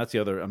 that's the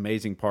other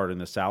amazing part in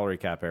the salary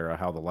cap era,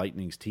 how the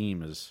Lightning's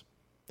team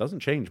doesn't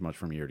change much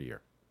from year to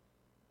year.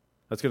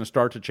 That's going to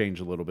start to change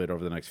a little bit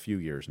over the next few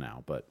years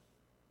now, but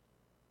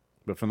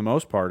for the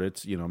most part,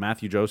 it's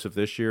Matthew Joseph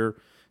this year.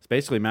 It's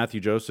basically Matthew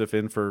Joseph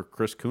in for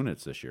Chris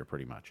Kunitz this year,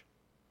 pretty much.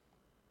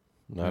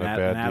 Not a bad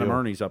and Adam deal.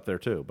 Ernie's up there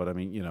too, but I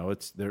mean,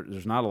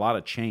 there's not a lot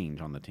of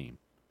change on the team.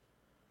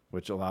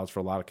 which allows for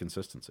a lot of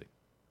consistency.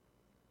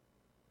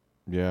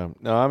 Yeah.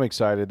 No, I'm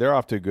excited. They're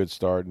off to a good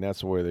start, and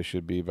that's the way they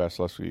should be.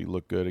 Vasilevsky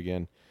looked good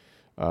again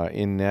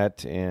in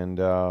net. And,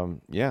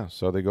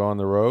 so they go on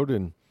the road,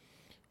 and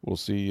we'll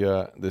see.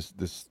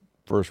 This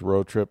first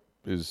road trip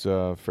is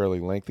fairly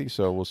lengthy,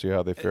 so we'll see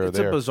how they fare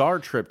there. It's a bizarre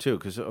trip, too,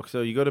 because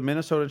so you go to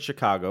Minnesota and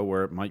Chicago,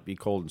 where it might be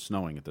cold and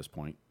snowing at this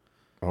point.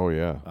 Oh,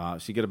 yeah.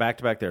 So you get a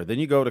back-to-back there. Then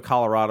you go to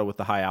Colorado with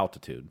the high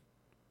altitude,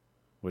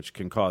 which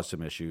can cause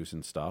some issues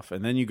and stuff.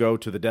 And then you go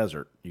to the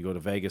desert. You go to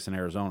Vegas and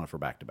Arizona for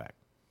back-to-back.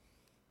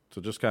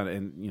 So just kind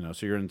of,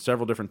 so you're in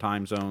several different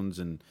time zones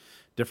and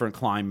different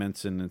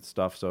climates and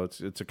stuff. So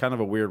it's a kind of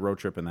a weird road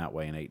trip in that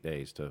way in 8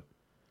 days.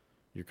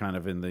 You're kind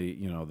of in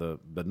the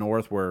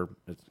north where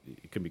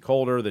it can be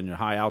colder, then you're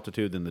high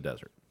altitude, then the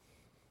desert.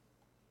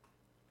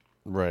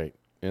 Right.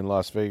 In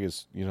Las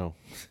Vegas,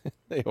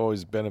 they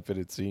always benefit,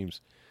 it seems.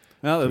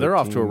 Well, they're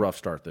off to a rough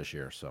start this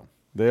year, so.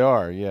 They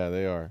are. Yeah,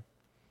 they are.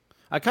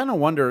 I kind of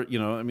wonder,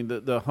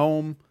 the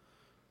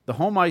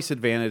home ice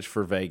advantage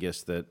for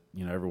Vegas that,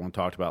 everyone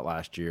talked about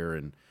last year,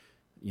 and,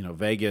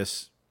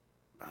 Vegas,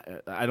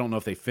 I don't know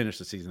if they finished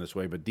the season this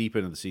way, but deep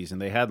into the season,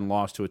 they hadn't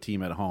lost to a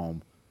team at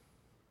home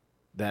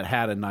that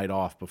had a night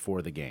off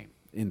before the game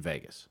in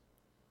Vegas.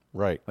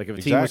 Right. Like if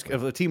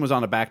a team was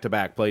on a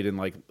back-to-back, played in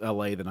like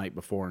L.A. the night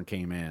before and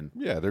came in.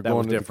 Yeah, they're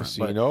going to the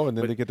casino, and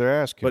then they get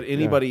their ass kicked. But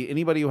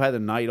anybody who had a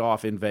night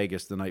off in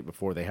Vegas the night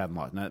before, they hadn't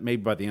lost. Now,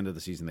 maybe by the end of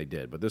the season they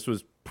did, but this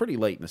was pretty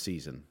late in the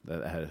season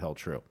that had held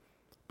true.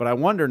 But I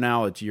wonder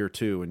now it's year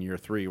 2 and year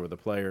 3 where the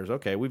players,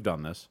 okay, we've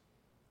done this.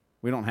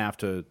 We don't have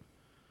to,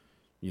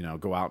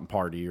 go out and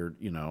party or,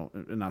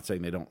 I'm not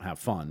saying they don't have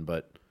fun,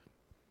 but,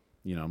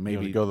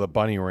 maybe go to the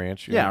Bunny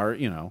Ranch. Yeah, or,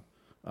 you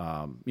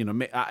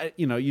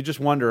just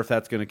wonder if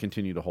that's going to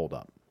continue to hold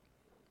up.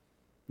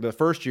 The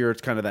first year,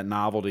 it's kind of that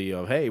novelty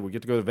of, hey, we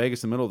get to go to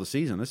Vegas in the middle of the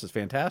season. This is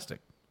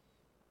fantastic.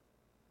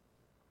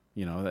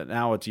 That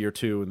now it's year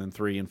 2 and then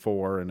 3 and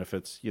 4, and if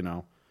it's,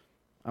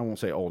 I won't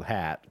say old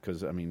hat because,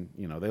 they and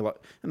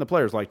the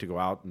players like to go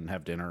out and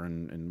have dinner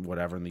and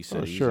whatever in these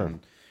cities, sure.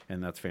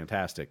 and that's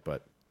fantastic.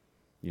 But,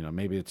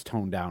 maybe it's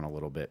toned down a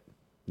little bit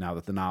now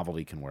that the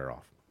novelty can wear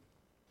off.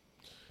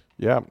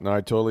 Yeah, no, I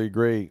totally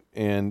agree.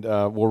 And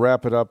we'll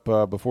wrap it up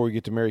before we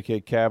get to Mary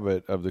Kay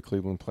Cabot of the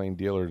Cleveland Plain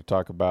Dealer to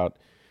talk about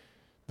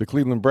the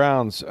Cleveland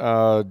Browns.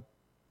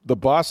 The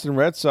Boston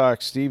Red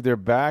Sox, Steve, they're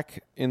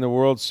back in the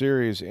World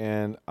Series.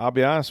 And I'll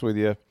be honest with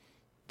you,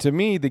 to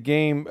me, the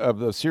game of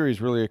the series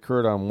really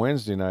occurred on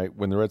Wednesday night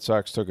when the Red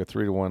Sox took a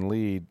 3-1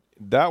 lead.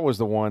 That was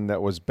the one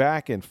that was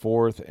back and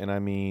forth,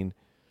 and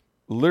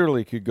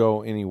literally could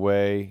go any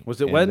way.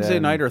 Was it Wednesday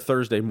night or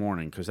Thursday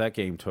morning? Because that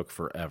game took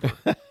forever.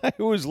 It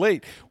was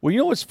late.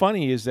 Well, what's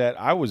funny is that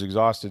I was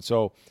exhausted,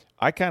 so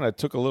I kind of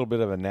took a little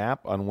bit of a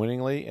nap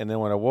unwittingly, and then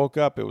when I woke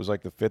up, it was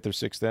like the 5th or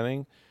 6th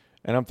inning,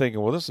 and I'm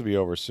thinking, well, this will be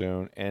over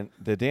soon, and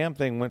the damn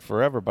thing went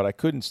forever, but I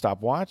couldn't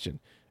stop watching.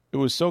 It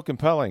was so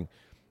compelling.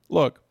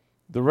 Look,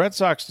 the Red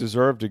Sox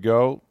deserved to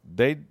go.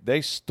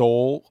 They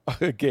stole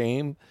a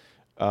game,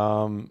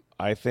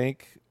 I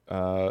think,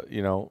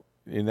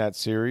 in that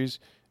series.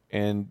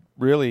 And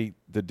really,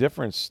 the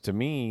difference to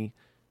me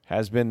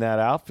has been that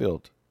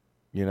outfield.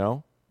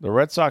 The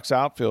Red Sox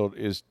outfield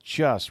is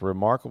just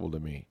remarkable to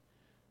me.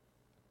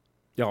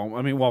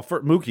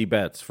 Mookie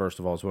Betts, first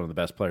of all, is one of the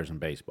best players in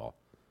baseball.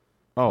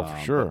 Oh, for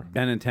sure.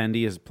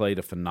 Benintendi has played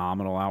a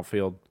phenomenal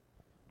outfield.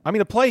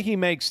 The play he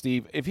makes,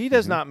 Steve, if he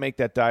does not make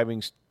that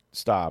diving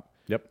stop,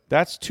 yep,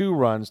 that's 2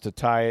 runs to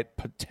tie it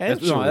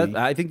potentially.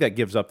 I think that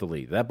gives up the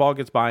lead. That ball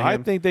gets by him. I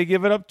think they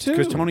give it up too.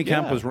 Because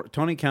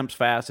Tony Kemp's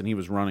fast and he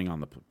was running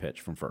on the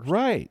pitch from first.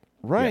 Right.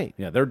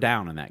 Yeah, they're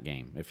down in that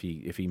game if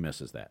he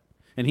misses that.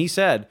 And he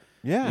said,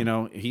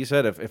 he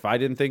said if I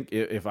didn't think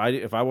if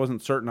I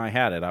wasn't certain I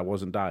had it, I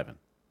wasn't diving.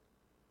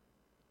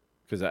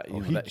 Because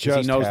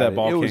he knows that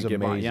ball can't get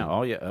by.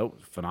 Yeah,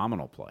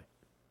 phenomenal play.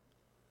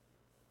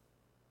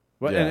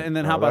 Well, and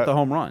then how about the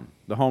home run?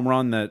 The home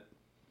run that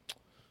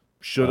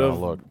should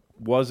have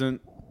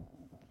wasn't.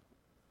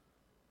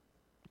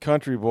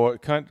 Country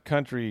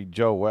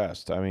Joe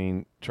West.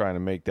 Trying to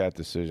make that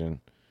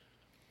decision.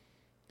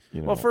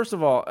 Well, first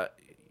of all,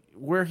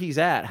 where he's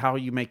at, how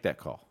you make that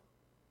call?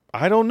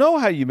 I don't know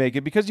how you make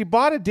it because you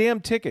bought a damn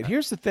ticket.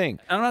 Here's the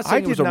thing. I'm not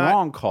saying it was a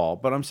wrong call,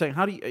 but I'm saying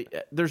how do you?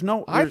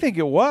 I think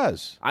it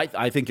was.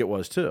 I think it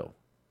was too.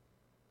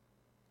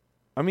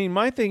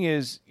 My thing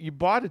is, you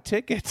bought a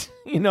ticket,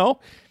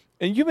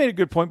 and you made a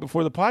good point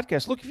before the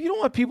podcast. Look, if you don't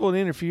want people to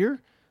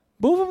interfere,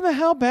 move them the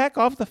hell back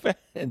off the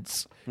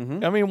fence.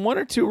 Mm-hmm. 1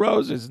 or 2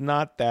 rows is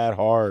not that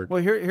hard.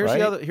 Well, here's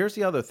right? here's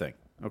the other thing,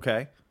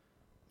 okay?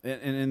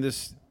 And in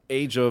this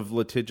age of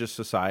litigious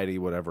society,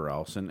 whatever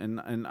else,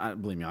 and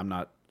believe me, I'm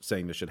not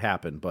saying this should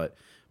happen, but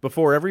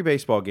before every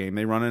baseball game,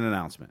 they run an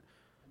announcement.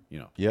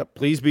 Yep.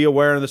 Please be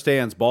aware in the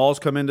stands. Balls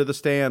come into the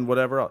stand,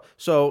 whatever else.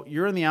 So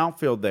you're in the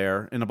outfield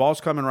there, and the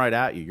ball's coming right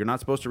at you. You're not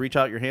supposed to reach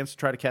out your hands to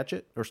try to catch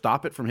it or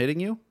stop it from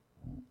hitting you?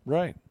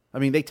 Right.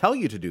 They tell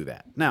you to do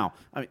that. Now,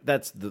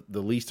 that's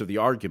the least of the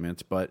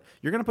arguments, but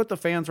you're going to put the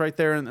fans right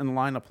there in the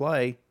line of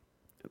play.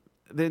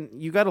 then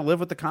you got to live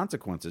with the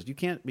consequences. You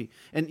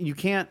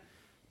can't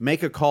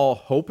make a call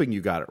hoping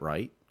you got it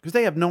right because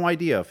they have no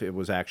idea if it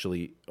was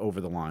actually over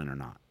the line or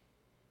not.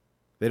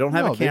 They don't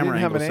have a camera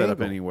angle set up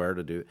anywhere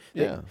to do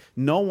it.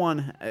 No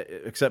one,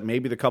 except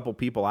maybe the couple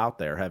people out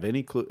there, have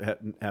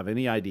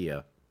any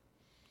idea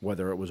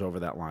whether it was over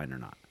that line or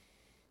not.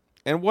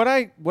 And what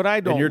I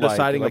don't, and you're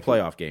deciding a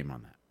playoff game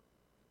on that.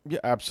 Yeah,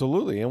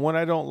 absolutely. And what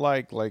I don't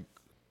like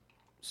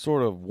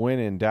sort of when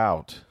in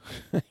doubt,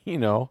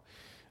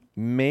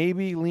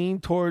 maybe lean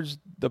towards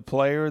the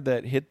player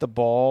that hit the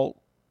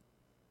ball,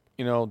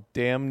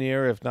 damn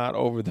near, if not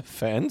over the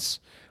fence.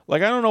 I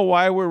don't know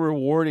why we're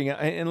rewarding it.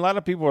 And a lot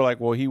of people are like,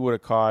 well, he would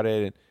have caught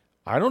it. And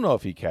I don't know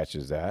if he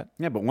catches that.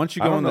 Yeah, but once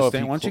you go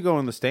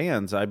in the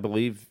stands, I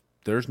believe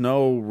there's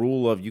no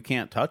rule of you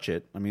can't touch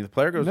it. I mean, the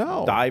player goes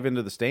dive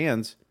into the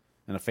stands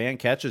and a fan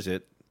catches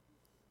it.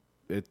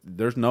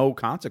 There's no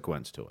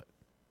consequence to it.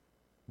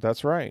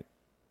 That's right.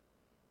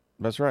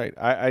 That's right.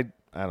 I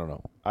don't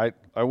know.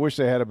 I wish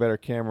they had a better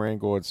camera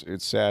angle.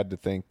 It's sad to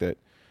think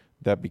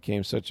that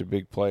became such a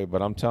big play,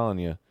 but I'm telling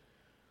you,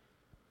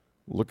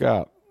 look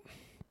out.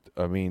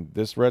 I mean,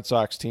 this Red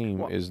Sox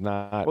team is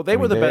not. Well, they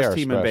were the best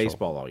team in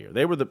baseball all year.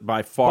 They were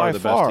by far the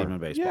best team in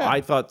baseball. Yeah. I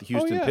thought the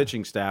Houston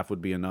pitching staff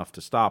would be enough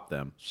to stop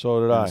them.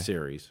 So did I. In the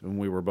series, and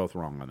we were both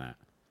wrong on that.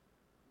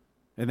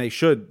 And they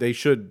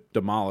should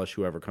demolish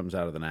whoever comes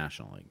out of the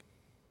National League.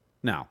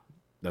 Now,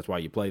 that's why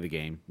you play the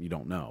game. You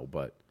don't know,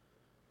 but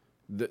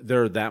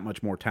they're that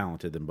much more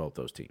talented than both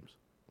those teams.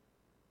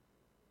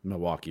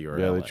 Milwaukee or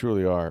LA. They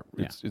truly are.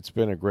 Yeah. It's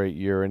been a great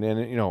year, and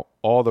then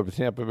all the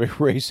Tampa Bay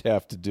Rays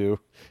have to do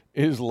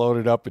is load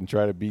it up and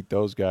try to beat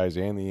those guys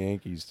and the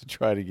Yankees to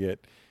try to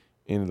get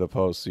into the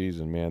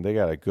postseason. Man, they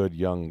got a good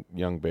young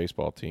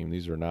baseball team.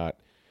 These are not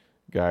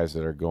guys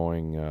that are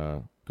going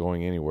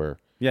anywhere.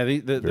 Yeah,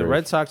 the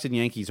Red Sox and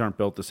Yankees aren't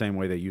built the same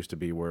way they used to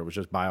be, where it was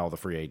just buy all the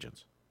free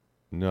agents.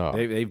 No,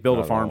 they've built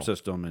a farm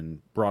system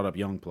and brought up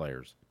young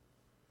players.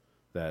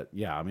 The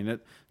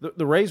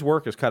Rays'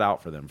 work is cut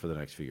out for them for the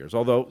next few years.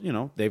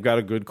 Although, they've got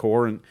a good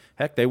core, and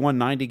heck, they won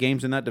 90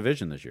 games in that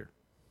division this year.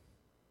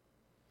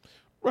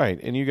 Right,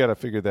 and you got to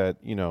figure that,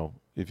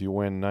 if you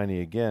win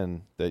 90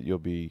 again, that you'll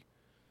be,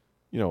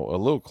 a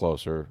little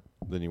closer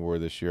than you were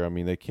this year. I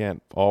mean, they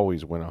can't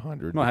always win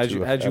 100. No,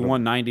 had you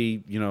won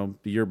 90, the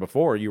year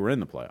before, you were in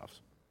the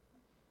playoffs.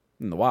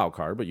 In the wild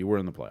card, but you were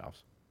in the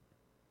playoffs.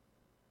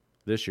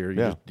 This year,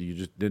 you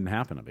just didn't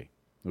happen to be.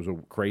 It was a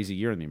crazy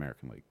year in the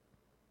American League.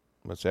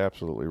 That's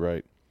absolutely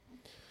right.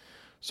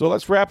 So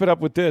let's wrap it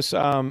up with this.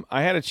 I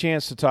had a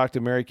chance to talk to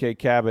Mary Kay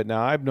Cabot.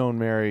 Now, I've known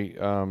Mary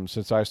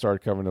since I started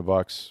covering the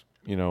Bucs,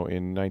 in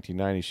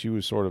 1990. She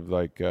was sort of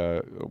like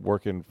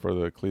working for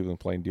the Cleveland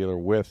Plain Dealer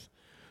with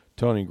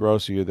Tony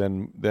Grossi, who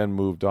then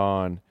moved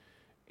on.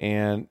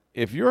 And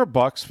if you're a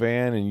Bucs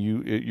fan and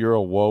you're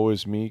a woe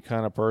is me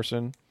kind of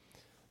person,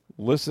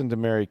 listen to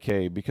Mary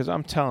Kay, because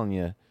I'm telling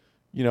you,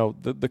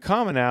 the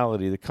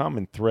commonality, the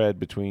common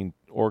thread between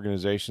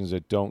organizations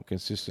that don't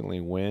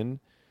consistently win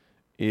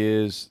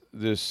is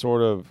this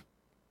sort of,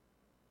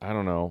 I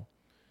don't know,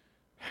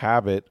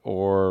 habit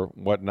or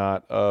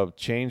whatnot of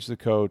change the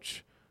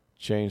coach,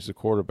 change the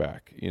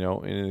quarterback.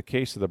 And in the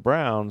case of the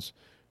Browns,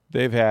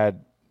 they've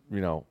had,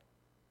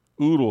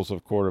 oodles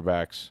of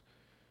quarterbacks,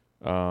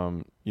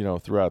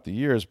 throughout the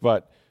years.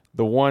 But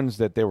the ones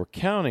that they were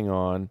counting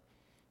on,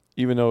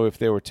 even though if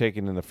they were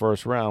taken in the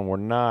first round, were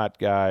not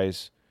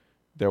guys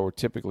that were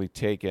typically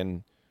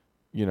taken,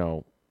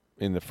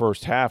 in the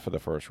first half of the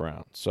first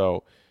round.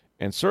 So,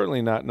 and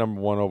certainly not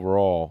number one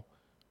overall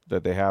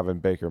that they have in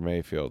Baker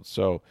Mayfield.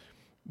 So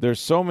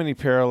there's so many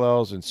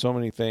parallels and so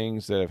many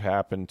things that have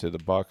happened to the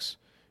Bucs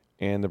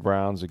and the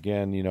Browns.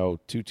 Again,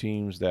 two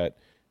teams that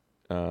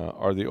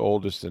are the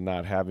oldest and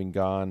not having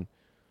gone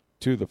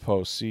to the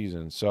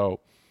postseason.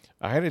 So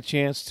I had a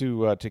chance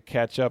to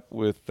catch up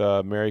with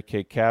Mary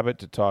Kay Cabot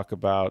to talk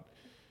about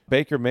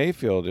Baker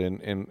Mayfield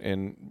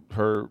and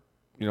her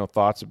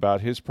thoughts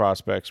about his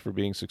prospects for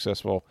being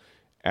successful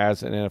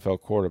as an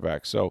NFL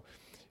quarterback. So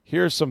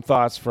here's some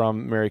thoughts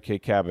from Mary Kay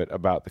Cabot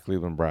about the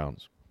Cleveland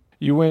Browns.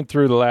 You went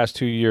through the last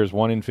 2 years,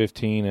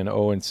 1-15 and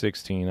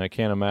 0-16. I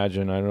can't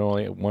imagine. I know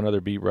only one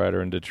other beat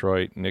writer in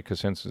Detroit, Nick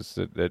Cosensus,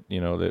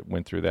 that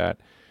went through that.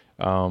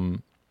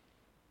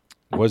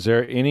 Was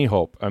there any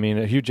hope? I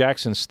mean, Hugh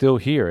Jackson's still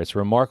here. It's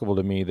remarkable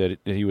to me that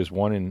he was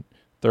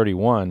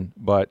 1-31,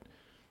 but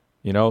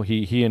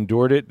he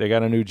endured it. They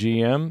got a new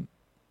GM.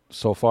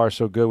 So far,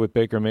 so good with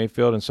Baker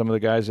Mayfield and some of the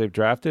guys they've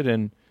drafted,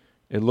 and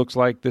it looks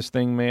like this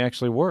thing may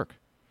actually work.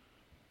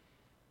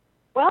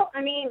 Well,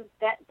 I mean,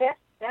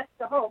 that's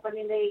the hope. I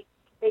mean,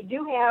 they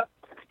do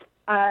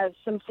have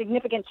some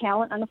significant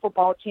talent on the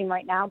football team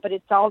right now, but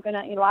it's all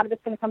a lot of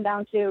it's going to come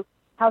down to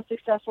how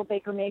successful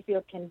Baker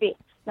Mayfield can be.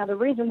 Now, the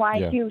reason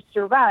why Hugh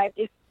survived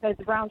is because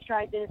the Browns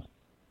tried this,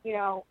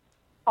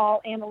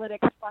 all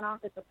analytics front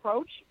office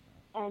approach,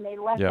 and they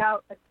left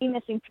out a key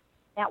missing piece.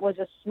 That was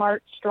a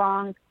smart,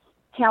 strong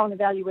talent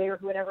evaluator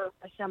who would ever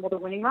assembled a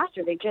winning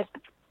roster. They just,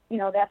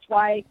 that's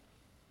why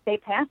they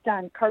passed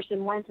on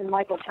Carson Wentz and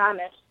Michael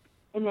Thomas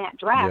in that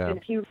draft. Yeah. And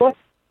if you look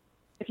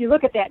if you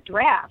look at that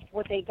draft,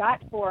 what they got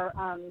for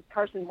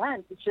Carson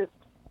Wentz,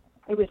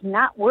 it was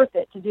not worth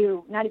it to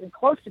do, not even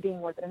close to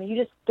being worth it. I mean,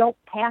 you just don't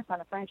pass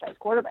on a franchise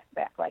quarterback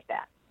back like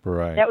that.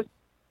 Right. That was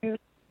a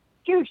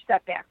huge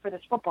setback for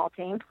this football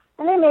team,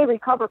 and they may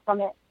recover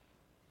from it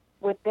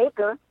with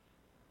Baker,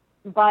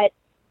 but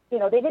they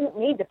didn't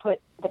need to put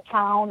the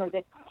town or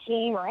the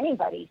team or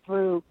anybody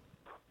through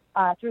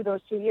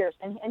those 2 years.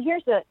 And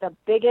here's the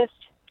biggest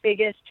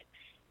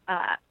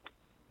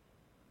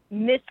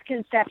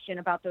misconception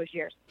about those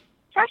years.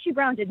 Sashi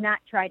Brown did not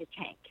try to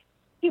tank.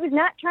 He was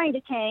not trying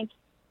to tank.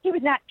 He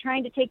was not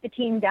trying to take the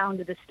team down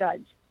to the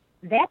studs.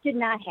 That did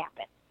not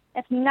happen.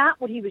 That's not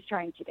what he was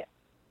trying to do.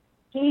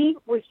 He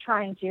was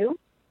trying to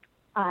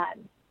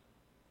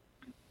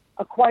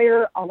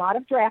acquire a lot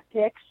of draft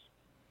picks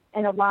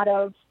and a lot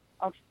of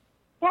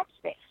cap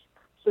space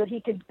so that he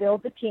could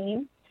build the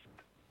team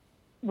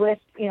with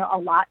a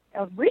lot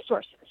of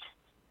resources.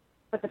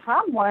 But the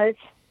problem was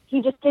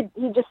he just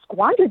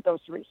squandered those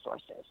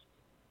resources.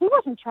 He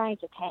wasn't trying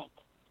to tank.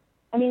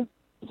 I mean,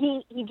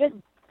 he just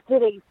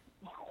did a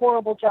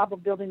horrible job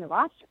of building the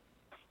roster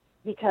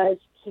because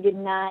he did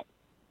not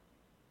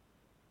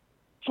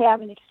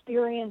have an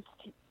experienced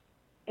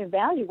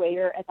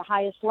evaluator at the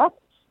highest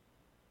levels.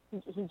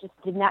 He just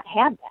did not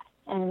have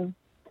that. And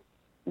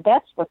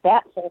that's what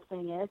that whole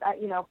thing is.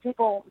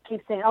 People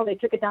keep saying, "Oh, they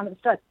took it down to the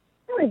studs."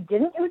 No, they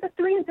didn't. It was a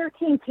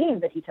 3-13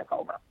 team that he took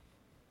over.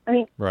 I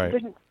mean, right.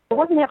 There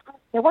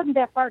wasn't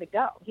that far to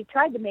go. He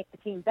tried to make the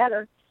team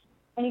better,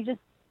 and he just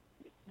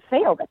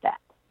failed at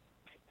that.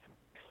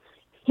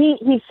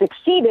 He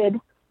succeeded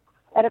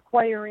at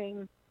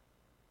acquiring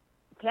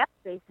cap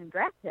space and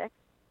draft picks.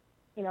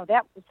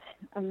 That was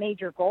a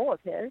major goal of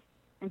his,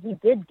 and he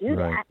did do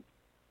that.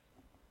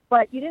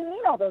 But you didn't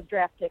need all those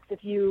draft picks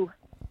if you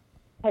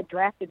had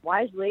drafted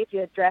wisely. If you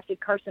had drafted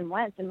Carson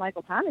Wentz and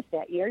Michael Thomas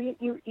that year,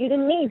 you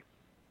didn't need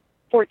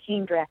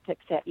 14 draft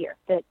picks that year.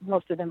 That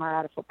most of them are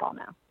out of football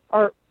now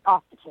or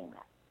off the team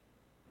now.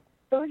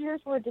 Those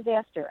years were a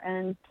disaster,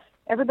 and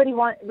everybody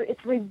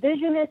it's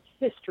revisionist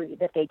history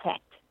that they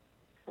tanked.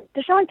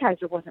 DeShone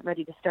Kizer wasn't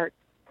ready to start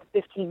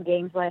 15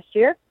 games last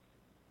year.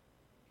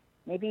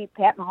 Maybe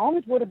Pat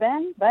Mahomes would have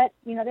been, but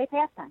they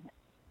passed on him.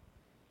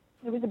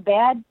 It was a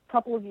bad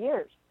couple of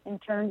years in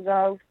terms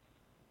of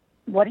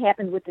what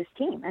happened with this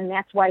team, and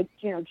that's why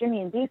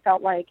Jimmy and Dee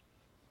felt like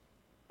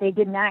they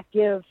did not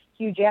give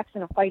Hugh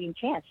Jackson a fighting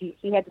chance. He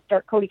had to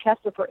start Cody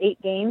Kessler for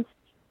 8 games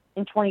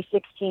in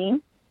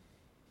 2016,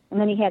 and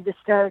then he had to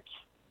start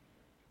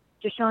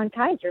DeShone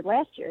Kizer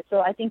last year. So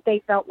I think they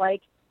felt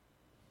like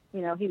he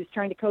was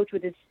trying to coach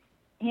with his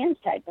hands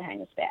tied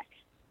behind his back.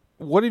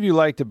 What have you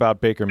liked about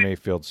Baker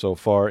Mayfield so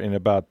far and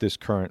about this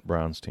current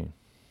Browns team?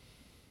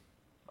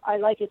 I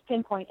like his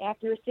pinpoint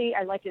accuracy.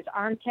 I like his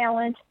arm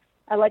talent.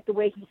 I like the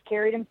way he's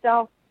carried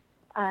himself.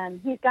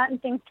 He's gotten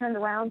things turned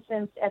around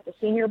since at the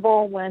Senior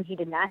Bowl when he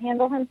did not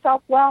handle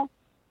himself well.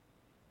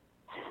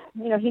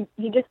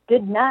 He just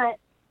did not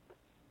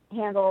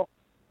handle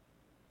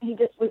 – he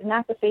just was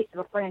not the face of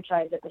a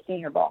franchise at the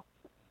Senior Bowl.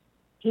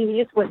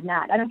 He just was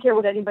not. I don't care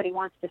what anybody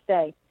wants to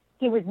say.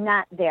 He was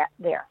not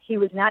there. He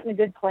was not in a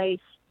good place.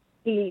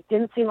 He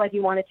didn't seem like he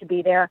wanted to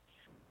be there.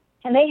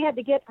 And they had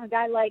to get a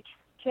guy like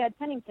Chad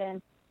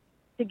Pennington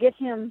to get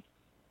him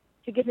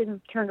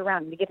turned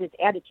around and to get his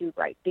attitude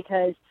right,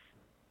 because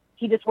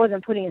he just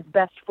wasn't putting his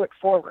best foot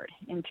forward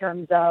in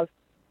terms of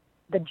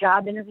the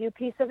job interview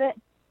piece of it.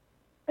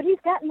 But he's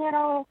gotten that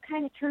all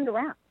kind of turned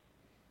around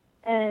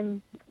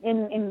and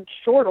in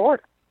short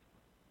order.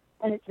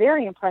 And it's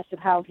very impressive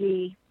how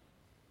he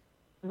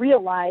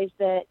realized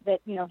that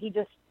he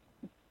just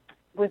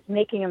was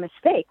making a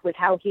mistake with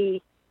how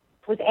he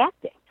was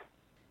acting.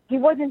 He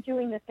wasn't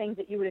doing the things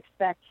that you would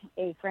expect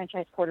a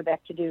franchise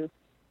quarterback to do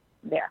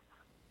there.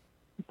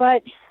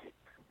 But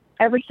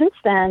ever since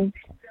then,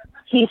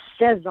 he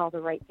says all the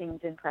right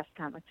things in press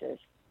conferences.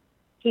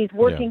 He's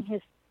working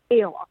his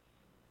tail off.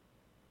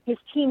 His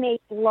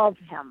teammates love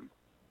him.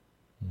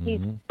 Mm-hmm.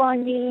 He's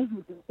funny.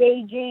 He's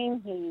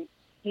engaging.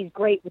 He's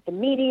great with the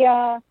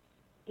media.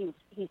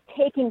 He's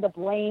taking the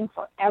blame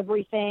for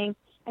everything.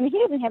 I mean, he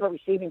doesn't have a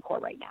receiving core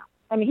right now.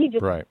 I mean, he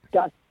just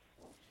does.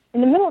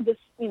 In the middle of this,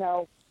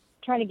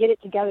 trying to get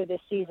it together this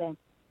season,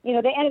 they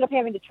ended up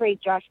having to trade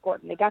Josh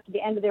Gordon. They got to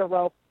the end of their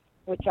rope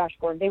with Josh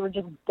Gordon. They were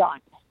just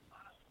done.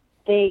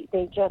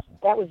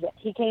 That was it.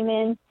 He came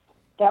in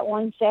that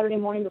one Saturday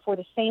morning before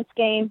the Saints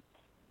game,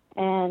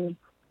 and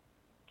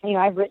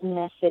I've written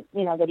this that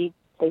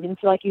they didn't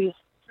feel like he was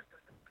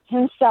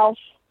himself.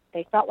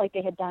 They felt like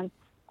they had done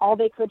all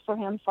they could for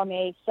him from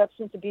a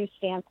substance abuse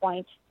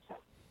standpoint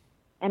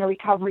and a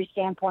recovery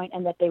standpoint,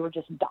 and that they were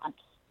just done.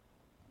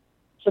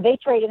 So they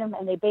traded him,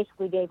 and they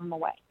basically gave him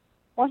away.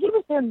 Well, he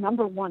was their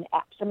number one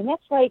X. I mean,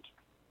 that's like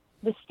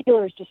the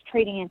Steelers just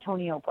trading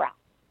Antonio Brown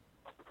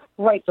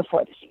right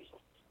before the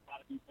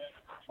season,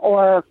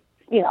 or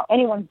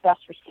anyone's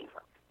best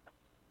receiver.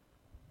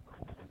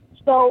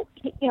 So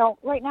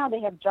right now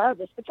they have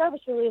Jarvis, but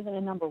Jarvis really isn't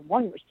a number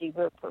one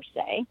receiver per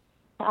se.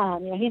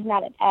 He's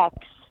not an X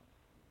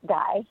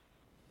guy.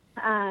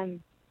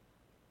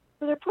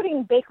 So they're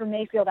putting Baker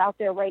Mayfield out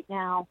there right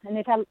now, and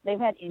they've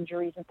had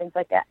injuries and things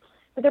like that.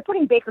 But they're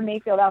putting Baker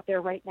Mayfield out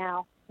there right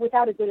now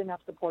without a good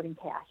enough supporting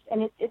cast,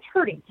 and it's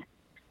hurting him.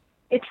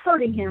 It's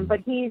hurting him,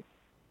 but he's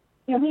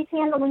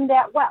handling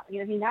that well.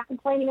 He's not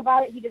complaining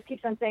about it. He just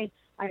keeps on saying,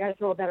 I got to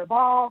throw a better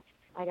ball.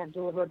 I got to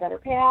deliver a better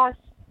pass.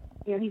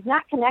 He's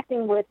not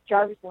connecting with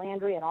Jarvis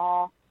Landry at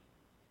all.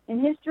 In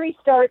his 3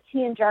 starts,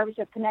 he and Jarvis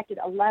have connected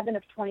 11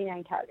 of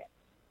 29 targets.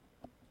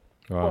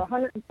 Wow. For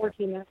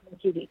 114 yards from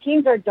QB.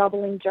 Teams are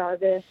doubling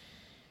Jarvis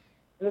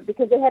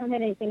because they haven't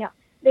had anything else.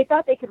 They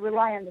thought they could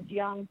rely on the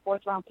young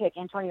 4th-round pick,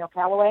 Antonio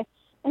Callaway,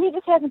 and he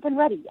just hasn't been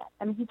ready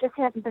yet. He just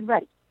hasn't been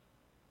ready.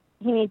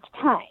 He needs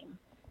time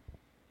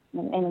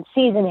and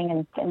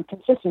seasoning and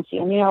consistency.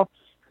 And,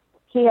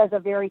 he has a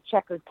very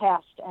checkered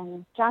past.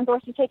 And John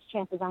Dorsey takes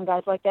chances on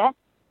guys like that.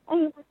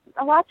 And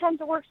a lot of times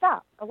it works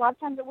out. A lot of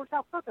times it works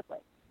out perfectly.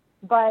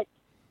 But,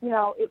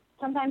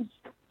 sometimes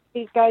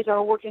these guys are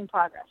a work in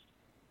progress.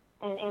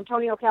 And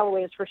Antonio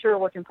Callaway is for sure a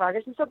work in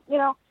progress. And so,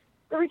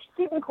 the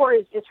receiving core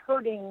is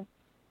hurting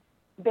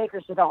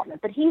Baker's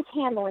development. But he's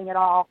handling it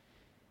all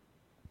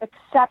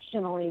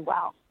exceptionally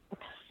well.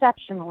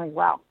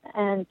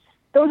 And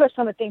those are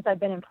some of the things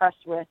I've been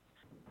impressed with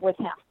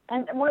him.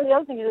 And one of the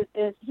other things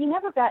is he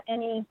never got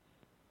any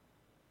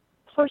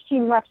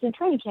first-team reps in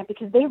training camp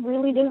because they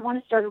really didn't want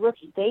to start a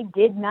rookie. They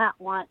did not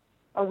want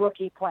a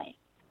rookie playing.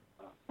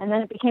 And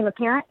then it became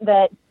apparent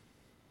that,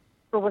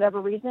 for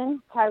whatever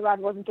reason, Tyrod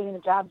wasn't getting the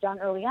job done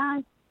early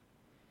on.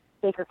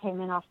 Baker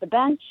came in off the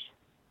bench,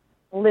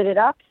 lit it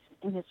up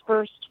in his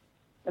first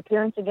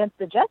appearance against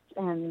the Jets,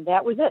 and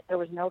that was it. There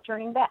was no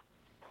turning back.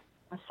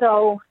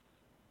 So,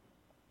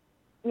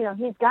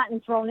 he's gotten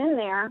thrown in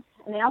there,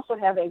 and they also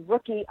have a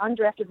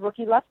undrafted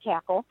rookie left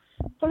tackle.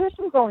 So there's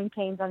some growing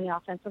pains on the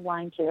offensive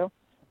line, too.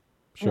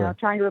 Sure.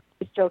 Trying to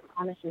replace Joe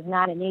Thomas is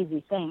not an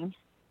easy thing.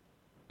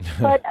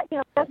 But,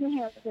 Desmond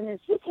Harrison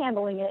he's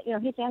handling it.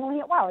 He's handling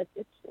it well.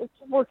 It's a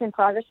work in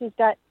progress. He's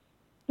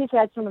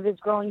had some of his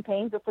growing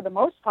pains, but for the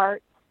most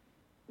part,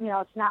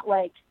 it's not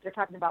like they're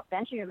talking about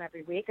benching him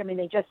every week.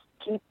 They just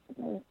keep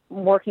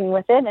working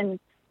with it, and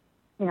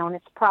and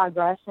it's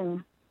progress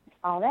and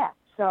all that.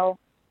 So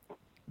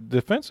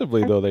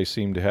defensively, though, they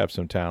seem to have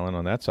some talent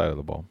on that side of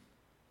the ball.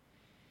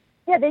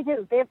 Yeah, they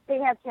do. They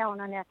have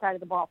talent on that side of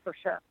the ball for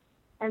sure.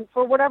 And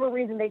for whatever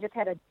reason, they just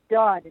had a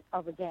dud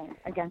of a game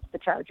against the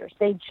Chargers.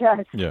 They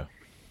just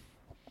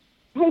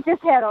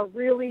had a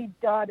really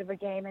dud of a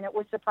game, and it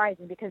was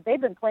surprising because they've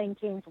been playing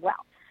teams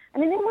well.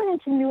 They went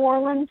into New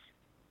Orleans.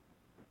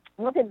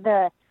 Look at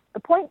the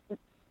point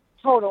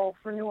total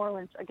for New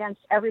Orleans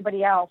against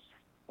everybody else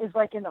is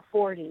like in the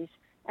 40s.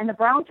 And the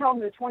Browns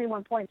held them to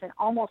 21 points and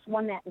almost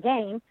won that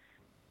game,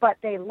 but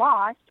they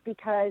lost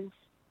because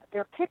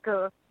their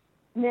kicker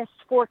missed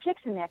 4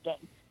 kicks in that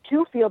game,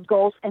 2 field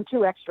goals and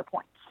 2 extra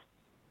points.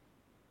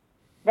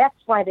 That's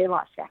why they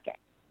lost that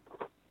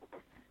game.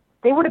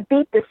 They would have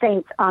beat the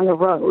Saints on the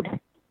road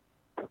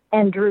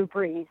and Drew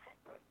Brees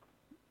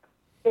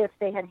if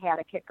they had had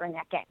a kicker in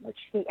that game, which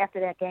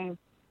after that game,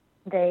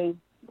 they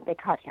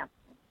cut him.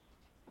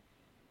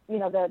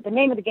 The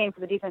name of the game for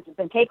the defense has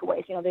been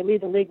takeaways. They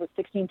lead the league with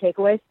 16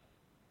 takeaways.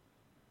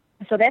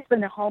 So that's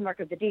been the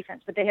hallmark of the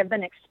defense, but they have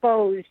been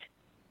exposed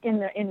in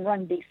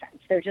run defense.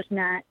 They're just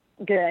not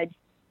good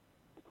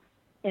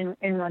in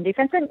run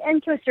defense,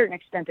 and to a certain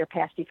extent, their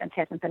pass defense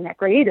hasn't been that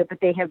great either. But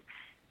they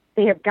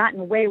have gotten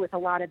away with a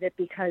lot of it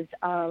because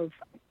of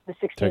the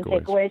 16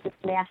 takeaways.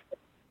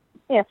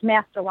 It's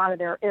masked a lot of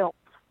their ills.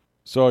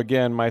 So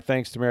again, my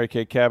thanks to Mary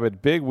Kay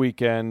Cabot. Big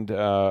weekend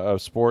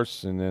of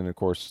sports, and then of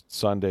course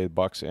Sunday,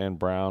 Bucks and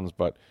Browns.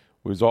 But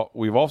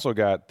we've also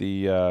got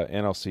the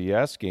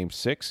NLCS. Game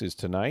 6 is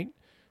tonight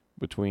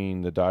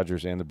between the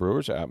Dodgers and the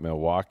Brewers at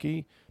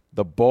Milwaukee.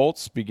 The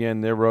Bolts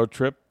begin their road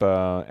trip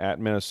at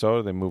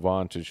Minnesota. They move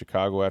on to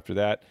Chicago after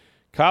that.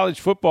 College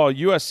football,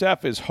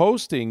 USF is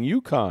hosting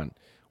UConn,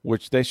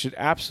 which they should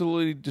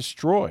absolutely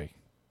destroy.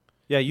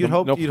 Yeah, you'd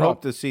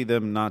hope to see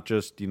them not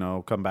just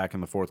come back in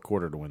the fourth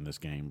quarter to win this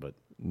game, but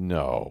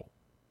no,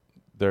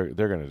 they're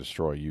going to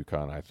destroy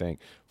UConn. I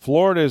think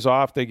Florida is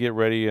off. They get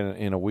ready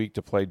in a week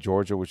to play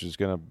Georgia, which is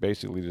going to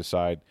basically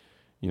decide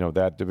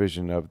that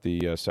division of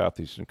the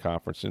Southeastern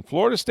Conference. And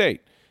Florida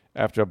State,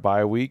 after a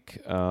bye week,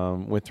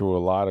 went through a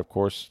lot, of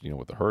course,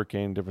 with the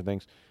hurricane and different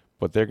things.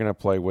 But they're going to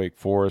play Wake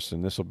Forest,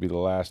 and this will be the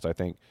last, I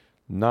think,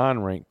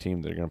 non-ranked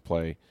team they're going to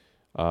play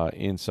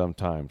in some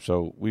time.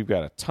 So we've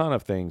got a ton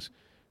of things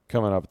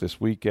coming up this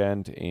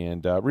weekend.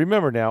 And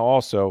remember now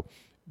also,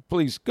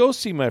 please go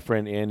see my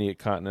friend Andy at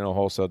Continental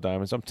Wholesale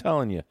Diamonds. I'm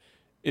telling you,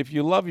 if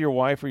you love your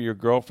wife or your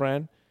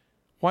girlfriend,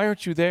 why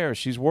aren't you there?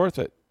 She's worth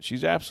it.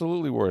 She's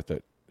absolutely worth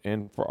it.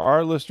 And for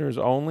our listeners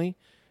only,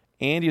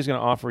 Andy is going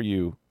to offer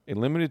you a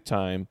limited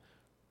time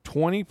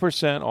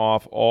 20%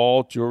 off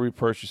all jewelry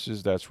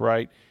purchases. That's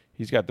right.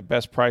 He's got the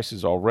best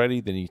prices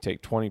already. Then you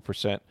take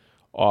 20%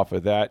 off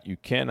of that. You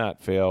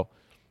cannot fail.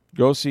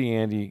 Go see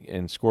Andy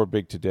and score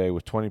big today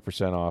with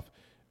 20% off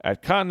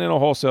at Continental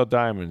Wholesale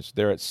Diamonds.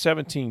 They're at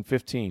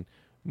 1715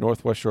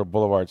 Northwest Shore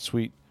Boulevard,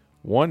 Suite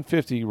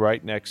 150,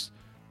 right next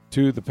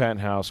to the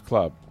Penthouse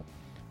Club.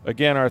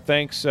 Again, our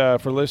thanks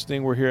for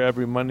listening. We're here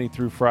every Monday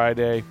through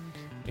Friday.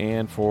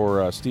 And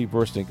for Steve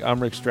Burstink, I'm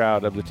Rick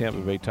Stroud of the Tampa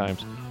Bay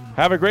Times.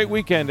 Have a great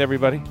weekend,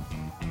 everybody.